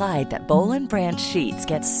 96% replied that Boll & Branch sheets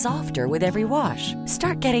get softer with every wash.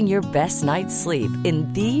 Start getting your best night's sleep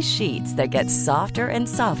in these sheets that get softer and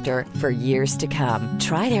softer for years to come.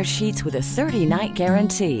 Try their sheets with a 30-night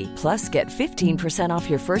guarantee. Plus, get 15% off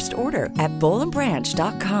your first order at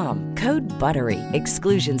bollandbranch.com. Code BUTTERY.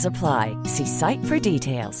 Exclusions apply. See site for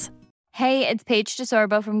details. Hey, it's Paige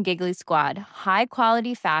DeSorbo from Giggly Squad. High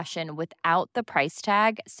quality fashion without the price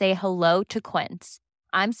tag. Say hello to Quince.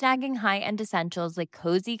 I'm snagging high-end essentials like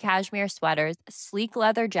cozy cashmere sweaters, sleek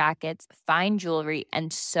leather jackets, fine jewelry,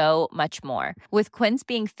 and so much more. With Quince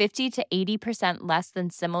being 50 to 80% less than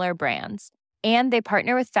similar brands. And they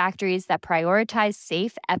partner with factories that prioritize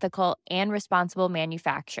safe, ethical, and responsible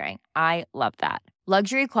manufacturing. I love that.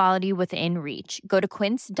 Luxury quality within reach. Go to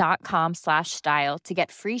quince.com/style to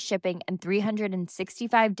get free shipping and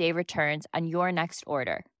 365-day returns on your next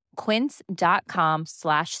order.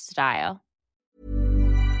 Quince.com/style.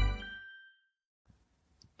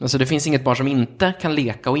 Alltså det finns inget barn som inte kan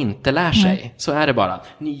leka och inte lär sig. Nej. Så är det bara.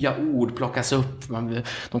 Nya ord plockas upp.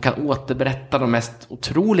 De kan återberätta de mest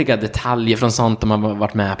otroliga detaljer från sånt de har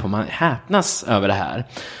varit med på. Man häpnas över det här.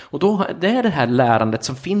 Och då, det är det här lärandet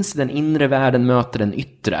som finns i den inre världen möter den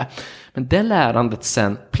yttre. Men det lärandet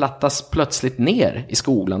sen plattas plötsligt ner i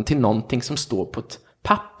skolan till någonting som står på ett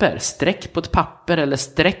papper, streck på ett papper eller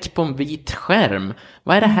streck på en vit skärm.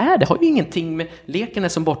 Vad är det här? Det har ju ingenting med, leken är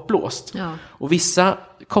som bortblåst. Ja. Och vissa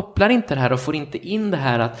kopplar inte det här och får inte in det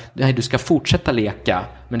här att du ska fortsätta leka,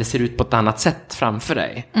 men det ser ut på ett annat sätt framför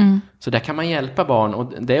dig. Så där kan man hjälpa barn.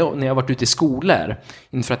 Och det är när jag har varit ute i skolor,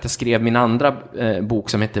 inför att jag skrev min andra bok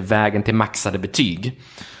som heter Vägen till maxade betyg.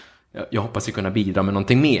 Jag hoppas att kunna bidra med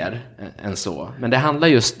någonting mer än så. Men det handlar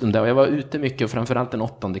just om det. Och jag var ute mycket och framförallt en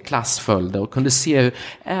 8:e klass följde och kunde se hur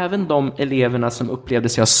även de eleverna som upplevde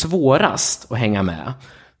sig svårast att hänga med,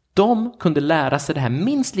 de kunde lära sig det här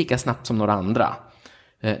minst lika snabbt som några andra.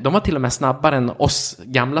 De var till och med snabbare än oss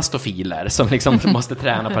gamla stofiler som liksom måste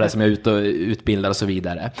träna på det som är ute och utbildar och så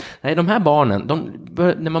vidare. Nej, de här barnen,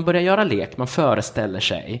 när man börjar göra lek, man föreställer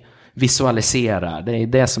sig, visualiserar, det är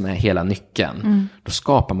det som är hela nyckeln. Då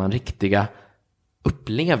skapar man riktiga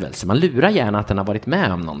upplevelser. Man lurar gärna att den har varit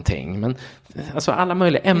med om någonting. Men alltså alla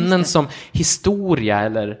möjliga ämnen som historia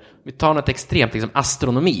eller vi tar något extremt, liksom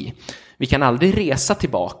astronomi. Vi kan aldrig resa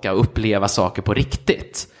tillbaka och uppleva saker på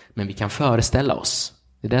riktigt. Men vi kan föreställa oss.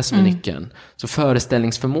 Det är det som är nyckeln. Så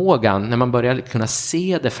föreställningsförmågan, när man börjar kunna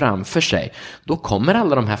se det framför sig, då kommer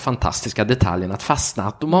alla de här fantastiska detaljerna att fastna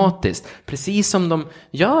automatiskt. Precis som de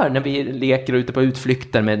gör när vi leker ute på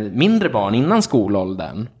utflykter med mindre barn innan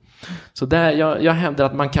skolåldern. Så där, jag hävdar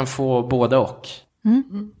att man kan få både och.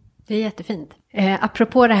 Det är jättefint.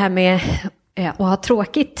 Apropå det här med att ha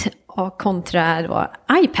tråkigt och kontra då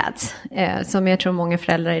iPads som jag tror många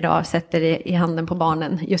föräldrar idag sätter i handen på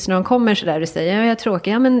barnen just när de kommer så där och säger jag är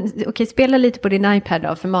tråkig, ja men okej, spela lite på din iPad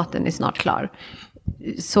då, för maten är snart klar.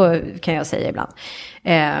 Så kan jag säga ibland,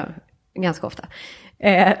 ganska ofta.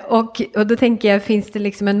 Och då tänker jag, finns det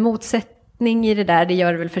liksom en motsättning i det där? Det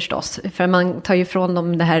gör det väl förstås, för man tar ju från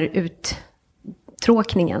dem det här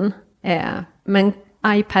uttråkningen, men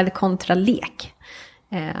iPad kontra lek,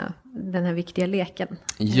 den här viktiga leken.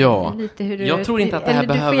 Ja, jag tror inte att det här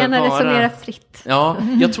behöver vara... Du får gärna resonera fritt. Ja,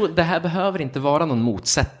 jag tror att det här behöver inte vara någon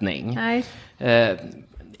motsättning. Nej.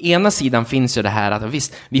 Ena sidan finns ju det här att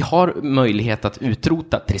visst, vi har möjlighet att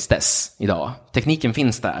utrota tristess idag. Tekniken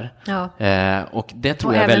finns där. Ja. Och det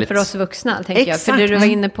tror jag även väldigt... för oss vuxna, tänker jag. För det du var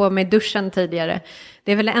inne på med duschen tidigare.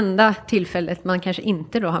 Det är väl det enda tillfället man kanske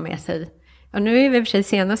inte då har med sig. Ja, nu är vi i och för sig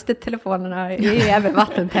senaste telefonerna är även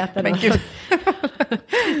vattentäta. Men gud.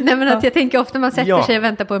 Nej, men att jag tänker ofta man sätter sig och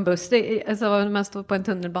väntar på en buss. Alltså när man står på en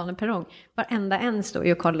tunnelbaneperrong. Varenda en står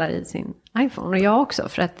ju och kollar i sin iPhone. Och jag också,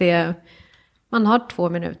 för att man har 2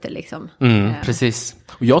 minuter liksom. Precis.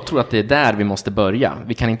 Och jag tror att det är där vi måste börja.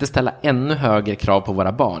 Vi kan inte ställa ännu högre krav på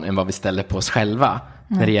våra barn än vad vi ställer på oss själva.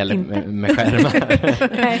 När det gäller med skärmar.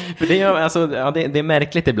 För det är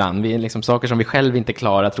märkligt ibland. Vi, liksom, saker som vi själv inte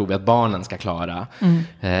klarar tror vi att barnen ska klara.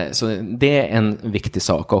 Så det är en viktig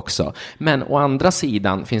sak också. Men å andra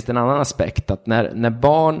sidan finns det en annan aspekt. Att när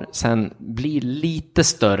barn sen blir lite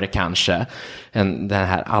större kanske än den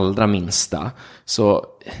här allra minsta. Så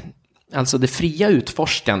alltså det fria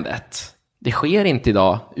utforskandet, det sker inte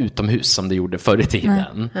idag utomhus som det gjorde förr i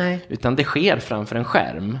tiden. Nej. Utan det sker framför en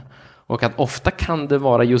skärm. Och att ofta kan det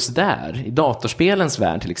vara just där, i datorspelens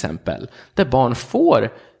värld till exempel, där barn får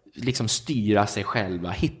liksom styra sig själva,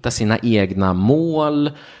 hitta sina egna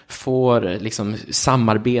mål, får liksom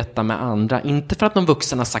samarbeta med andra. Inte för att de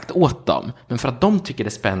vuxna har sagt åt dem, men för att de tycker det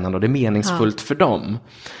är spännande och det är meningsfullt för dem.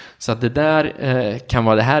 Så att det där kan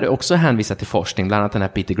vara, det här också hänvisat till forskning, bland annat den här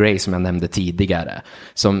Peter Gray som jag nämnde tidigare,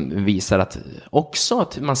 som visar att också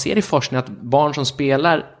att man ser i forskning att barn som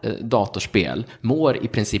spelar datorspel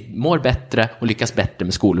mår bättre och lyckas bättre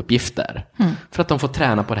med skoluppgifter. För att de får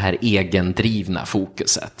träna på det här egendrivna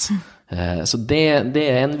fokuset. Så det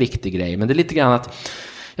är en viktig grej, men det är lite grann att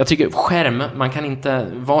jag tycker man kan inte,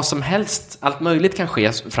 vad som helst, allt möjligt kan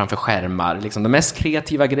ske framför skärmar. Liksom de mest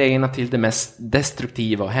kreativa grejerna till det mest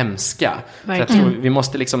destruktiva och hemska. Så jag tror vi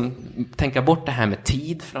måste liksom tänka bort det här med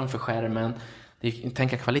tid framför skärmen.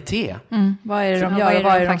 Tänka kvalitet. Vad är det de gör och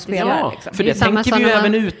vad är det de spelar? Ja, liksom. För det tänker vi ju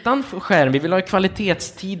även utanför skärm. Vi vill ha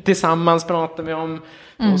kvalitetstid tillsammans, pratar vi om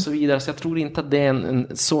och så vidare. Så jag tror inte att det är en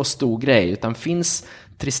så stor grej, utan finns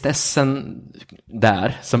tristessen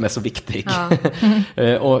där som är så viktig.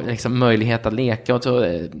 Och liksom möjlighet att leka. Och så,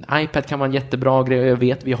 iPad kan vara en jättebra grej. Och jag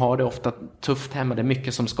vet, vi har det ofta tufft hemma. Det är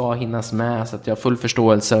mycket som ska hinnas med. Så att jag har full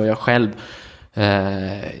förståelse. Och jag själv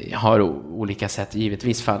har olika sätt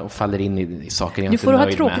givetvis och faller in i saker jag nu inte får är du ha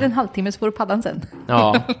nöjd tråkigt med. en halvtimme så får du paddan sen.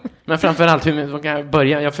 Ja, men framförallt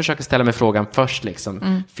jag försöker ställa mig frågan först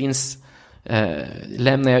liksom,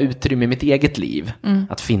 lämnar jag utrymme i mitt eget liv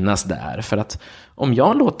att finnas där? För att om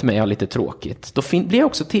jag låter mig ha lite tråkigt, då blir jag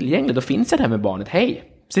också tillgänglig, då finns jag där med barnet. Hej,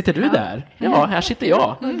 sitter du där? Ja, här sitter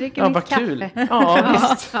jag. Ja, vad kul. Ja,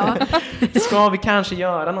 visst. Ska vi kanske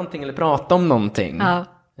göra någonting eller prata om någonting? Ja.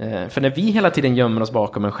 För när vi hela tiden gömmer oss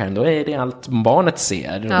bakom en skärm, då är det allt barnet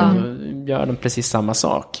ser. Och då gör de precis samma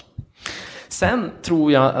sak. Sen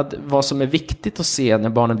tror jag att vad som är viktigt att se när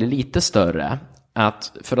barnen blir lite större,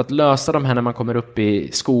 att för att lösa de här när man kommer upp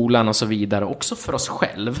i skolan och så vidare, också för oss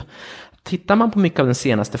själv. Tittar man på mycket av den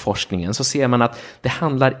senaste forskningen så ser man att det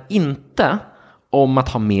handlar inte om att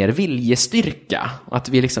ha mer viljestyrka. Att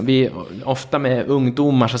vi ofta med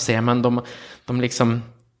ungdomar så ser man de liksom...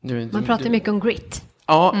 Man pratar mycket om grit.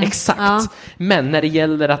 Ja, exakt. Men när det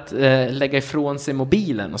gäller att lägga ifrån sig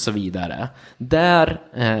mobilen och så vidare, där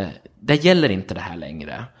gäller inte det här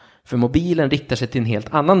längre. För mobilen riktar sig till en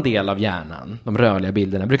helt annan del av hjärnan, de rörliga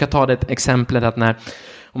bilderna. Jag brukar ta det exemplet att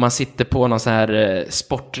om man sitter på någon så här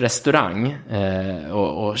sportrestaurang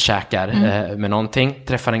och käkar med någonting,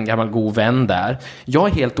 träffar en gammal god vän där. Jag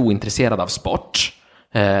är helt ointresserad av sport,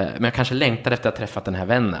 men jag kanske längtar efter att ha träffat den här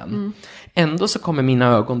vännen. Ändå så kommer mina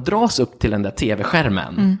ögon dras upp till den där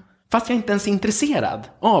tv-skärmen. Fast jag är inte ens intresserad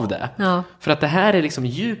av det. Ja. För att det här är liksom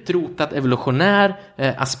djupt rotat evolutionär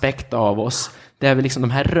aspekt av oss. Det är väl liksom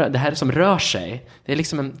det här som rör sig. Det är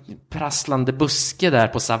liksom en prasslande buske där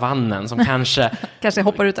på savannen som kanske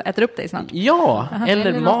hoppar ut och äter upp dig snart. Ja,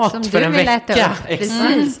 eller mat för en vecka.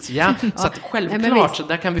 Exakt. Ja, så att självklart så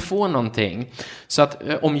där kan vi få någonting. Så att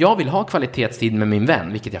om jag vill ha kvalitetstid med min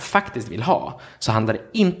vän, vilket jag faktiskt vill ha, så handlar det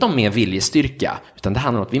inte om mer viljestyrka, utan det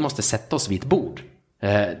handlar om att vi måste sätta oss vid ett bord.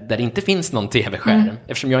 Där det inte finns någon tv-skärm,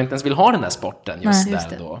 eftersom jag inte ens vill ha den här sporten just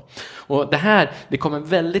där då. Och det kom en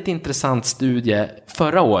väldigt intressant studie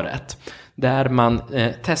förra året där man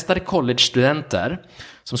testade college-studenter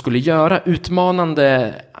som skulle göra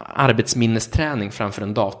utmanande arbetsminnesträning framför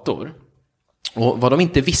en dator. Och vad de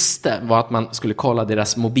inte visste var att man skulle kolla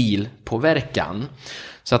deras mobilpåverkan.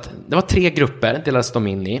 Så att det var 3 grupper delades de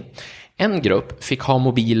in i. En grupp fick ha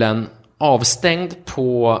mobilen avstängd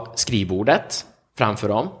på skrivbordet framför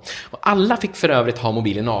dem. Och alla fick för övrigt ha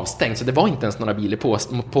mobilen avstängd, så det var inte ens några bilar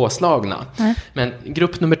påslagna. Men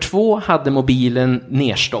grupp nummer 2 hade mobilen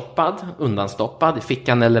undanstoppad i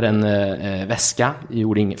fickan eller en väska. Det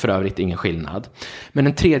gjorde för övrigt ingen skillnad. Men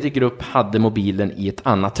en tredje grupp hade mobilen i ett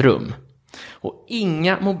annat rum. Och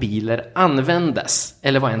inga mobiler användes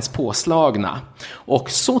eller var ens påslagna. Och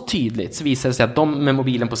så tydligt så visade det sig att de med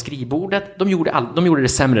mobilen på skrivbordet, de gjorde det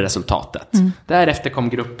sämre resultatet. Därefter kom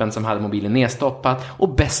gruppen som hade mobilen nedstoppad,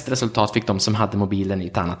 och bäst resultat fick de som hade mobilen i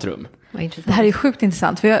ett annat rum. Det här är sjukt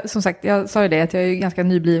intressant, för jag sa ju det att jag är ganska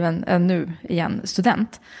nybliven nu igen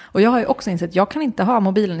student. Och jag har ju också insett att jag kan inte ha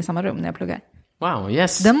mobilen i samma rum när jag pluggar. Wow,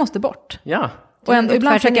 yes. Den måste bort. Ja. Och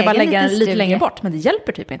ibland försöker jag bara lägga den lite längre bort, men det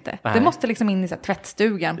hjälper typ inte. Nej. Det måste liksom in i så här,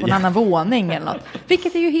 tvättstugan på en annan våning eller något.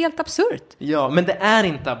 Vilket är ju helt absurt. Ja, men det är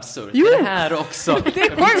inte absurt. Jo. Det här också. Det är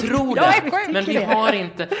sjukt. Vi tror det. Men vi har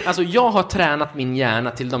inte... Alltså jag har tränat min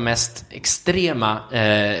hjärna till de mest extrema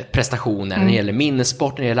prestationer när det gäller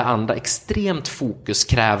minnessport, när det gäller andra extremt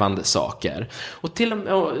fokuskrävande saker. Och till och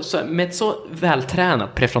med med ett så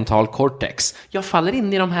vältränat prefrontal cortex, jag faller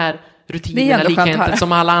in i de här rutinerna lika enkelt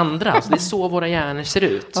som alla andra. Så det är så våra hjärnor ser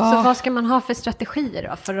ut. Så vad ska man ha för strategier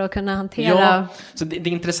då för att kunna hantera... Ja, så det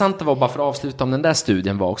intressanta var, bara för att avsluta om den där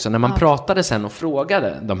studien, var också när man pratade sen och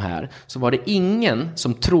frågade de här, så var det ingen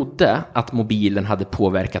som trodde att mobilen hade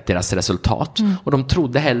påverkat deras resultat. Och de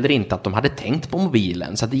trodde heller inte att de hade tänkt på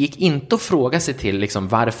mobilen. Så det gick inte att fråga sig till liksom,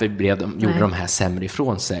 varför gjorde de här sämre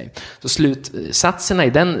ifrån sig. Så slutsatserna i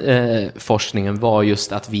den forskningen var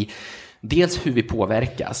just att dels hur vi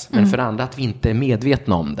påverkas, men för andra att vi inte är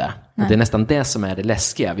medvetna om det. Och det är nästan det som är det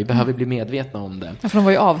läskiga. Vi behöver bli medvetna om det. Ja, för de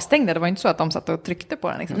var ju avstängda. Det var inte så att de satt och tryckte på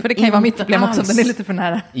den. Liksom. För det kan ju vara mitt problem också, den är lite för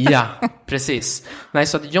nära. Ja, precis. Nej,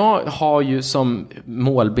 så att jag har ju som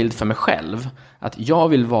målbild för mig själv att jag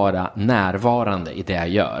vill vara närvarande i det jag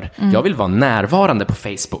gör. Jag vill vara närvarande på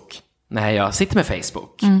Facebook när jag sitter med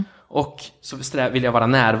Facebook. Och så vill jag vara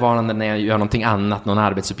närvarande när jag gör någonting annat, någon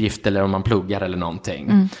arbetsuppgift eller om man pluggar eller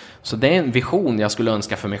någonting. Så det är en vision jag skulle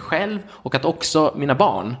önska för mig själv, och att också mina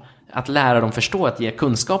barn att lära dem förstå, att ge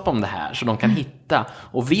kunskap om det här så de kan hitta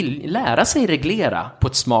och vill lära sig reglera på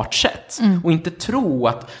ett smart sätt. Och inte tro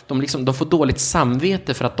att de får dåligt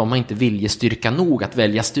samvete för att de har inte viljestyrka nog att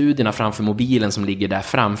välja studierna framför mobilen som ligger där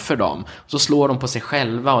framför dem. Så slår de på sig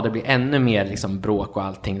själva och det blir ännu mer liksom bråk och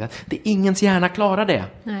allting. Det är ingens hjärna klarar det.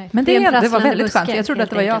 Nej. Men det var väldigt skönt. Jag trodde att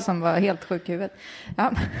det var jag som var helt sjuk i huvudet.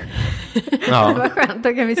 Ja. Det var skönt,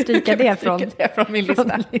 då kan vi stryka det från min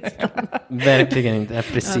lista. Verkligen inte,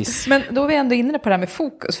 precis. Men då är vi ändå inne på det här med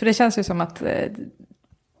fokus. För det känns ju som att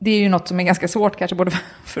det är ju något som är ganska svårt kanske både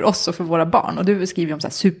för oss och för våra barn. Och du skriver om så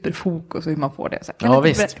här superfokus och hur man får det. Så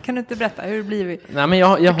här, kan du inte berätta, hur blir vi? Nej, men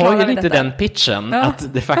jag har ju lite den pitchen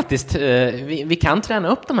att det faktiskt, vi kan träna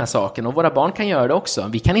upp de här sakerna och våra barn kan göra det också.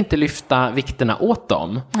 Vi kan inte lyfta vikterna åt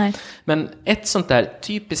dem. Nej. Men ett sånt där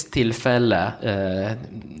typiskt tillfälle,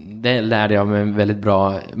 det lärde jag mig en väldigt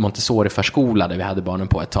bra Montessori-förskola där vi hade barnen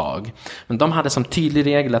på ett tag. Men de hade som tydlig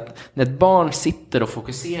regel att när ett barn sitter och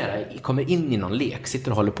fokuserar, kommer in i någon lek,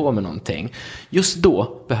 sitter och håller på med någonting, just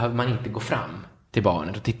då behöver man inte gå fram till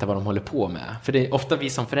barnet och titta vad de håller på med. För det är ofta vi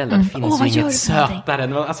som föräldrar, det finns ju inget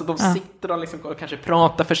sötare. Alltså de sitter och liksom kanske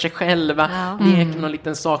pratar för sig själva, leker någon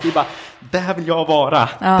liten sak. Vi bara, där vill jag vara,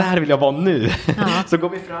 där vill jag vara nu. Så går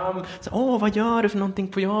vi fram, så, vad gör du för någonting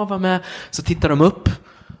på Java med? Så tittar de upp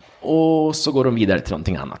och så går de vidare till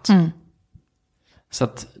någonting annat. Så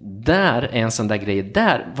att där är en sån där grej,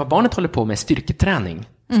 där vad barnet håller på med är styrketräning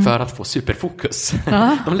för att få superfokus.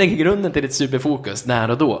 De lägger grunden till ett superfokus där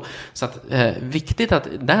och då. Så att viktigt att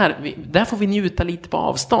där får vi njuta lite på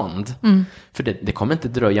avstånd. För det kommer inte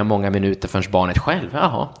dröja många minuter förrän barnet själv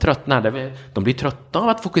tröttnar. De blir trötta av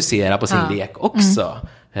att fokusera på sin lek också.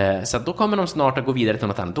 Så att då kommer de snart att gå vidare till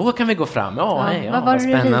något annat. Då kan vi gå fram. Vad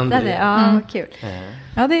spännande. Vad kul.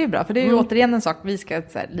 Ja, det är ju bra. För det är ju återigen en sak. Vi ska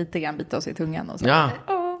så här, lite grann bita oss i tungan. Och så. Ja.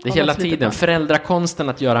 Det är hela tiden. Föräldrakonsten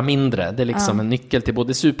att göra mindre. Det är liksom en nyckel till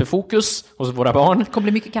både superfokus hos våra barn. Det kommer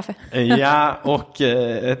bli mycket kaffe. Ja, och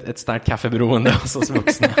ett starkt kaffeberoende hos oss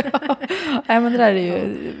vuxna. Nej, men det där är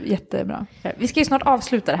ju jättebra. Vi ska ju snart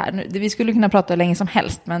avsluta det här nu. Vi skulle kunna prata länge som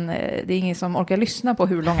helst, men det är ingen som orkar lyssna på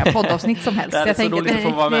hur långa poddavsnitt som helst. Det är så roligt att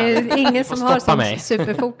få vara med. Det är ingen som har sån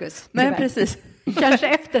superfokus. Nej, precis. Kanske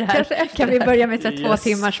efter det här kan vi börja med 2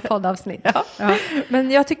 timmars poddavsnitt. Ja.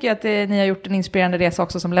 Men jag tycker att ni har gjort en inspirerande resa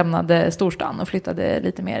också som lämnade storstan och flyttade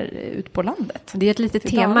lite mer ut på landet. Det är ett litet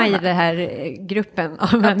tema i den här gruppen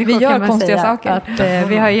av människor. Vi gör konstiga saker. Att,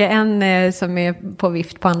 vi har ju en som är på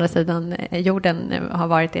vift på andra sidan jorden, har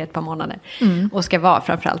varit i ett par månader och ska vara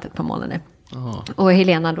framförallt ett par månader. Och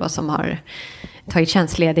Helena då som har tagit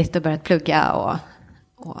tjänstledigt och börjat plugga och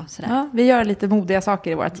sådär. Ja, vi gör lite modiga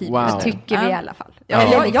saker i våra tid. Wow. Tycker vi i alla fall.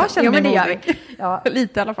 Jag känner mig modig. Ja,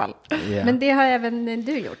 lite i alla fall. Yeah. Men det har även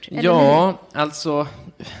du gjort. Ja, alltså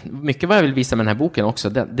mycket vad jag vill visa med den här boken också.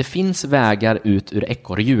 Det finns vägar ut ur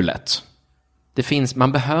ekorrhjulet.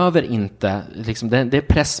 Man behöver inte, liksom, det är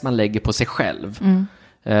press man lägger på sig själv.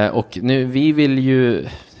 Och nu, vi vill ju,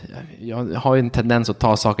 jag har ju en tendens att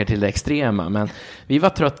ta saker till det extrema, men vi var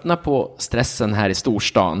tröttna på stressen här i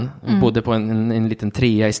storstan. Vi bodde på en liten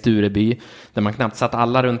trea i Stureby där man knappt satt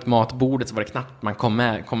alla runt matbordet, så var det knappt man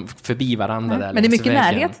kom förbi varandra där. Men det är mycket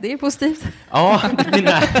närhet, det är positivt. Ja,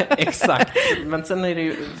 exakt. Men sen är det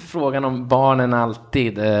ju frågan om barnen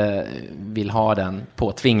alltid vill ha den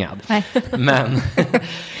påtvingad. Nej. Men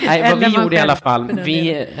vad vi gjorde i alla fall,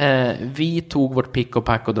 vi tog vårt pick och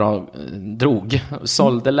pack och drog,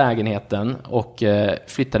 sålde lägenheten och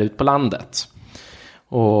flyttade ut på landet.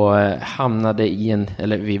 Och hamnade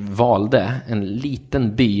vi valde en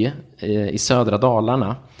liten by i södra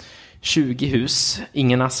Dalarna. 20 hus,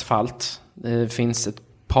 ingen asfalt. Det finns ett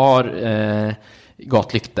par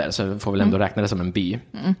gatlyktor, så vi får väl ändå räkna det som en by.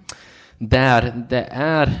 Där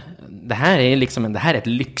det här är ett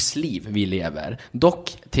lyxliv vi lever.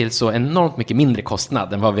 Dock till så enormt mycket mindre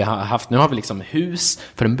kostnad än vad vi har haft. Nu har vi liksom hus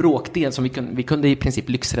för en bråkdel som vi kunde i princip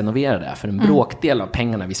lyxrenovera det för en bråkdel av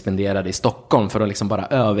pengarna vi spenderade i Stockholm för att liksom bara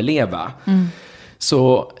överleva.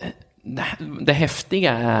 Så det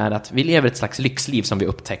häftiga är att vi lever ett slags lyxliv som vi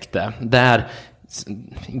upptäckte. Där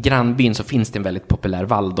i grannbyn så finns det en väldigt populär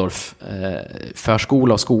Waldorf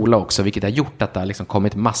förskola och skola också, vilket har gjort att det har liksom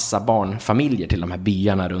kommit massa barnfamiljer till de här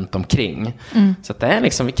byarna runt omkring. Så att det är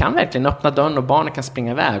liksom, vi kan verkligen öppna dörren och barnen kan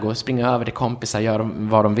springa iväg och springa över till kompisar, göra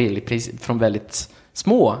vad de vill från väldigt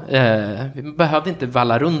små. Vi behövde inte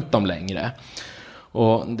valla runt dem längre.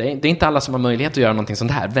 Och det är inte alla som har möjlighet att göra någonting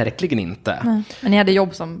sånt här, verkligen inte. Nej. Men ni hade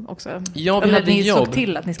jobb som också... Ja, vi hade ni jobb. Såg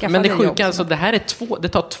till att ni skaffade men det sjuka, jobb. alltså, det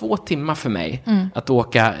tar 2 timmar för mig att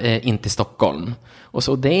åka in till Stockholm. Och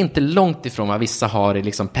så det är inte långt ifrån vad vissa har i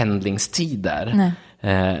liksom pendlingstider.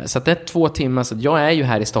 Så att det är 2 timmar, så jag är ju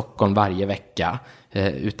här i Stockholm varje vecka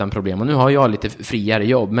utan problem. Och nu har jag lite friare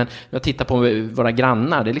jobb, men jag tittar på våra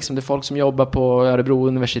grannar. Det är folk som jobbar på Örebro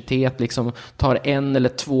universitet, liksom tar 1 eller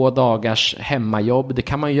 2 dagars hemmajobb. Det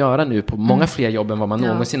kan man ju göra nu på många fler jobb än vad man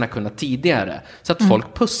någonsin har kunnat tidigare. Så att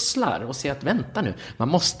folk pusslar och ser att vänta nu, man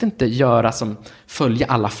måste inte följa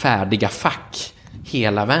alla färdiga fack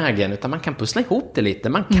hela vägen, utan man kan pussla ihop det lite.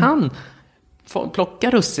 Man kan plocka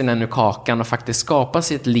russinen ur kakan och faktiskt skapa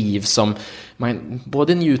sig ett liv som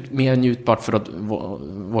både mer njutbart för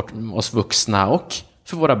oss vuxna och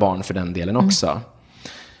för våra barn för den delen också.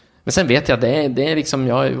 Men sen vet jag att det är liksom,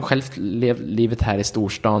 jag har själv levt livet här i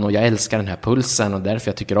storstan och jag älskar den här pulsen och därför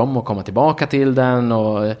jag tycker om att komma tillbaka till den.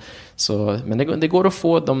 Men det går att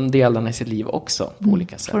få de delarna i sitt liv också på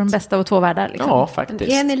olika sätt. Få den bästa av 2 världar. Liksom. Ja,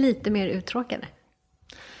 faktiskt. Är ni lite mer uttråkade?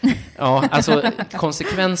 Ja, alltså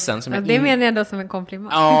konsekvensen som det menar jag då som en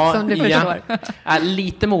komplimang, som du förstår.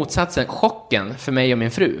 Lite motsatsen. Chocken för mig och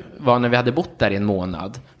min fru var när vi hade bott där i 1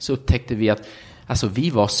 månad, så upptäckte vi att vi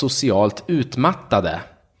var socialt utmattade.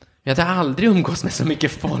 Vi hade aldrig umgås med så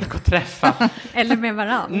mycket folk att träffa. Eller med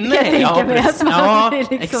varandra. Nej,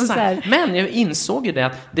 exakt. Men jag insåg ju det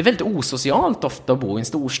att det är väldigt osocialt ofta att bo i en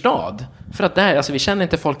storstad. För att där, vi känner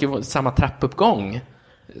inte folk i samma trappuppgång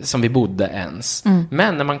som vi bodde ens.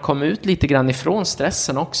 Men när man kom ut lite grann ifrån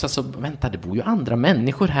stressen också, så det bor ju andra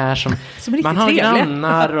människor här som man har trevliga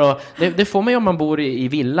grannar och det får man ju om man bor i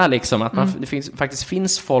villa liksom, att det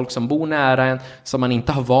finns folk som bor nära en som man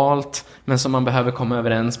inte har valt men som man behöver komma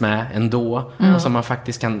överens med ändå och som man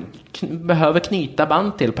faktiskt behöver knyta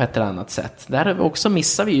band till på ett eller annat sätt. Där också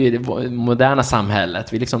missar vi ju i det moderna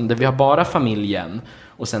samhället. Vi har bara familjen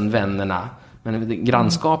och sen vännerna. Men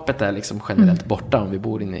grannskapet är liksom generellt borta om vi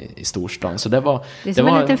bor inne i storstan. Så det är som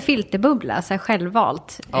en liten filterbubbla, så här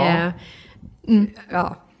självvalt.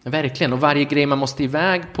 Ja. Verkligen, och varje grej man måste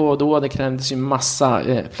iväg på då, det krävdes ju massa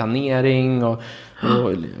planering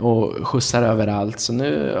och skjutsar överallt. Så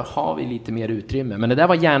nu har vi lite mer utrymme. Men det där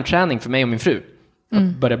var hjärnträning för mig och min fru. Att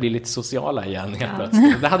börja bli lite sociala igen helt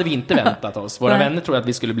plötsligt. Det hade vi inte väntat oss. Våra vänner tror att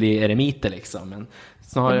vi skulle bli eremiter liksom. Men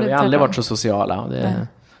snarare har vi aldrig varit så sociala.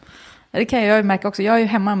 Det kan jag ju märka också. Jag är ju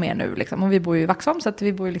hemma mer nu liksom, och vi bor ju i Vaxholm, så att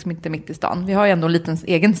vi bor ju liksom inte mitt i stan. Vi har ju ändå en liten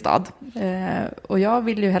egen stad. Och jag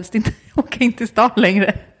vill ju helst inte åka in till stan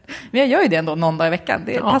längre. Men jag gör ju det ändå någon dag i veckan.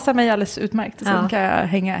 Det passar mig alldeles utmärkt. Sen kan jag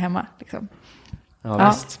hänga hemma liksom.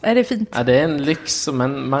 Ja, är det fint? Ja, det är en lyx,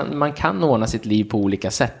 men man kan ordna sitt liv på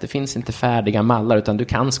olika sätt. Det finns inte färdiga mallar, utan du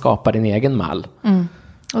kan skapa din egen mall.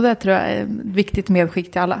 Och det tror jag är ett viktigt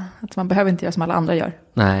medskick till alla. Att man behöver inte göra som alla andra gör.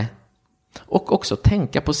 Nej. Och också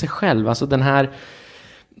tänka på sig själv. Alltså det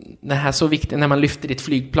här så viktigt när man lyfter ditt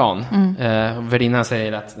flygplan. Värdinnan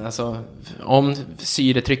säger att om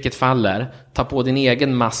syretrycket faller, ta på din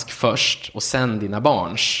egen mask först och sen dina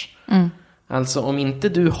barns. Alltså om inte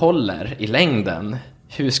du håller i längden,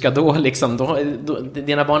 hur ska då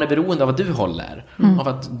dina barn är beroende av att du håller. Av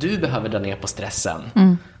att du behöver dra ner på stressen.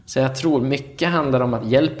 Så jag tror mycket handlar om att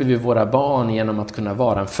hjälper vi våra barn genom att kunna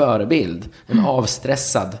vara en förebild. En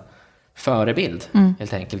avstressad förebild,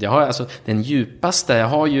 helt enkelt. Jag har den djupaste, jag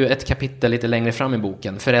har ju ett kapitel lite längre fram i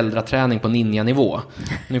boken, föräldraträning på ninja-nivå.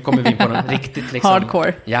 Nu kommer vi in på något riktigt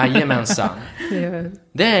hardcore. Jajamensan.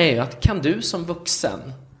 Det är ju att kan du som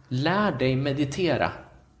vuxen lär dig meditera.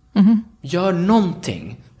 Gör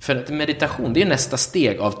någonting. För att meditation, det är nästa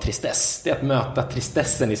steg av tristess. Det är att möta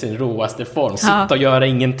tristessen i sin råaste form. Sitta och göra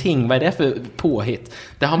ingenting. Vad är det för påhitt?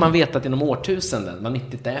 Det har man vetat inom årtusenden. Vad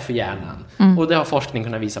nyttigt det är för hjärnan. Och det har forskning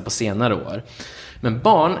kunnat visa på senare år. Men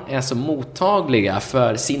barn är så mottagliga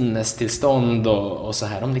för sinnestillstånd och så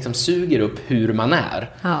här. De liksom suger upp hur man är.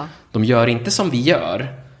 De gör inte som vi gör.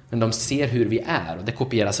 Men de ser hur vi är och det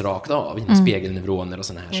kopieras rakt av genom spegelneuroner och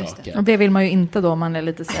såna här saker. Och det vill man ju inte då om man är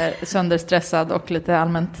lite så här sönderstressad och lite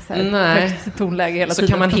allmänt så här högt tonläge hela tiden.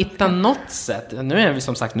 Så kan man hitta något sätt. Nu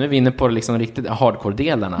är vi inne på liksom riktigt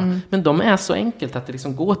hardcore-delarna. Men de är så enkelt att det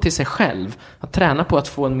liksom går till sig själv. Att träna på att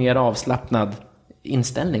få en mer avslappnad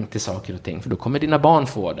inställning till saker och ting. För då kommer dina barn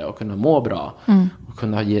få det och kunna må bra. Och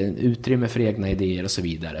kunna ge utrymme för egna idéer och så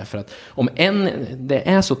vidare. För att det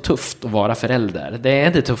är så tufft att vara förälder. Det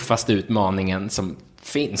är det tuffaste utmaningen som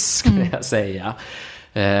finns, skulle jag säga.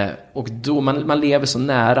 Och då man lever så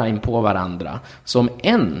nära in på varandra. Så om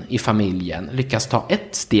en i familjen lyckas ta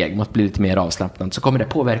ett steg mot att bli lite mer avslappnad, så kommer det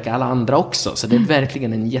påverka alla andra också. Så det är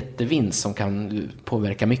verkligen en jättevinst som kan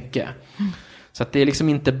påverka mycket. Så att det är liksom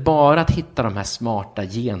inte bara att hitta de här smarta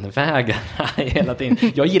genvägarna hela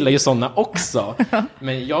tiden. Jag gillar ju sådana också.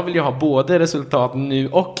 Men jag vill ju ha både resultat nu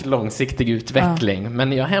och långsiktig utveckling.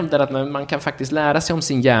 Men jag hävdar att man kan faktiskt lära sig om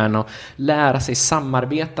sin hjärna och lära sig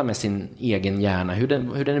samarbeta med sin egen hjärna. Hur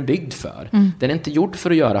den är byggd för. Den är inte gjord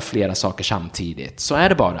för att göra flera saker samtidigt. Så är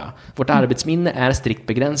det bara. Vårt arbetsminne är strikt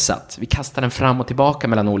begränsat. Vi kastar den fram och tillbaka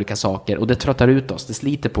mellan olika saker. Och det tröttar ut oss, det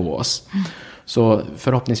sliter på oss. Så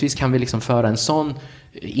förhoppningsvis kan vi liksom föra en sån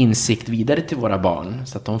insikt vidare till våra barn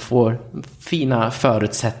så att de får fina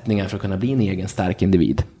förutsättningar för att kunna bli en egen stark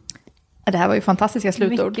individ. Det här var ju fantastiska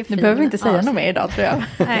slutord. Nu behöver vi inte säga något mer idag, tror jag.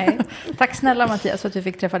 Nej. Tack snälla Mattias för att vi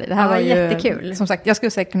fick träffa dig. Det här var ju jättekul. Som sagt, vi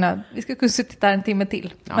skulle kunna sitta där en timme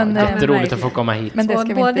till. Ja, men jätteroligt att få komma hit. Men det ska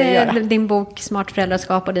vi både inte göra. Din bok Smart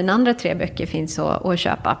föräldraskap och dina andra 3 böcker finns att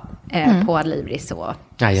köpa på Adlibris och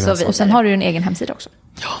så vidare. Och sen har du ju en egen hemsida också.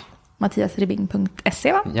 Ja.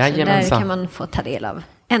 mattiasribbing.se, va? Där kan man få ta del av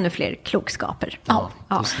ännu fler klokskaper. Ja.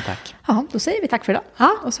 Tusen tack. Ja, då säger vi tack för idag.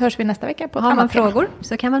 Ja. Och så hörs vi nästa vecka på ett Har man annat tema. frågor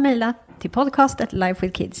så kan man mejla till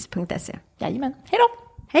podcast@lifewithkids.se. Jajamän. Hej då!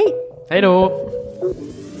 Hej! Hej då!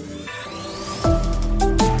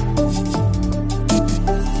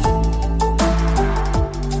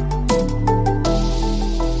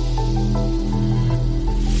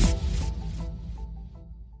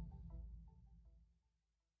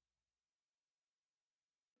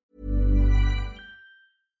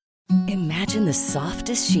 Imagine the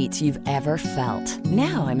softest sheets you've ever felt.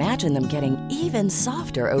 Now imagine them getting even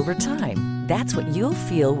softer over time. That's what you'll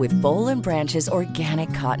feel with Boll & Branch's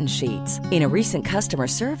organic cotton sheets. In a recent customer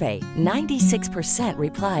survey, 96%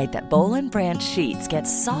 replied that Boll & Branch sheets get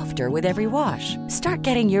softer with every wash. Start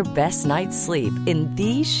getting your best night's sleep in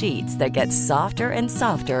these sheets that get softer and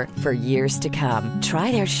softer for years to come.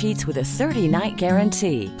 Try their sheets with a 30-night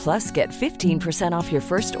guarantee. Plus, get 15% off your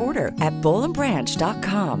first order at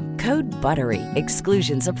bollandbranch.com. Code BUTTERY.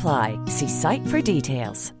 Exclusions apply. See site for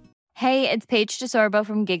details. Hey, it's Paige DeSorbo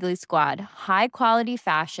from Giggly Squad. High quality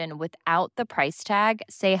fashion without the price tag.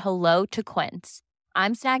 Say hello to Quince.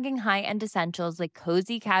 I'm snagging high-end essentials like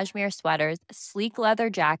cozy cashmere sweaters, sleek leather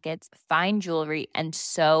jackets, fine jewelry, and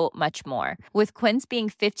so much more. With Quince being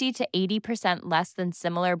 50 to 80% less than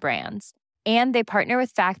similar brands. And they partner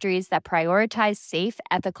with factories that prioritize safe,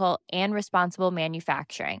 ethical, and responsible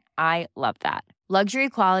manufacturing. I love that. Luxury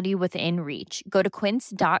quality within reach. Go to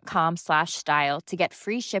quince.com/style to get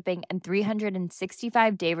free shipping and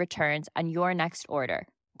 365-day returns on your next order.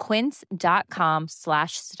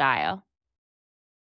 Quince.com/style.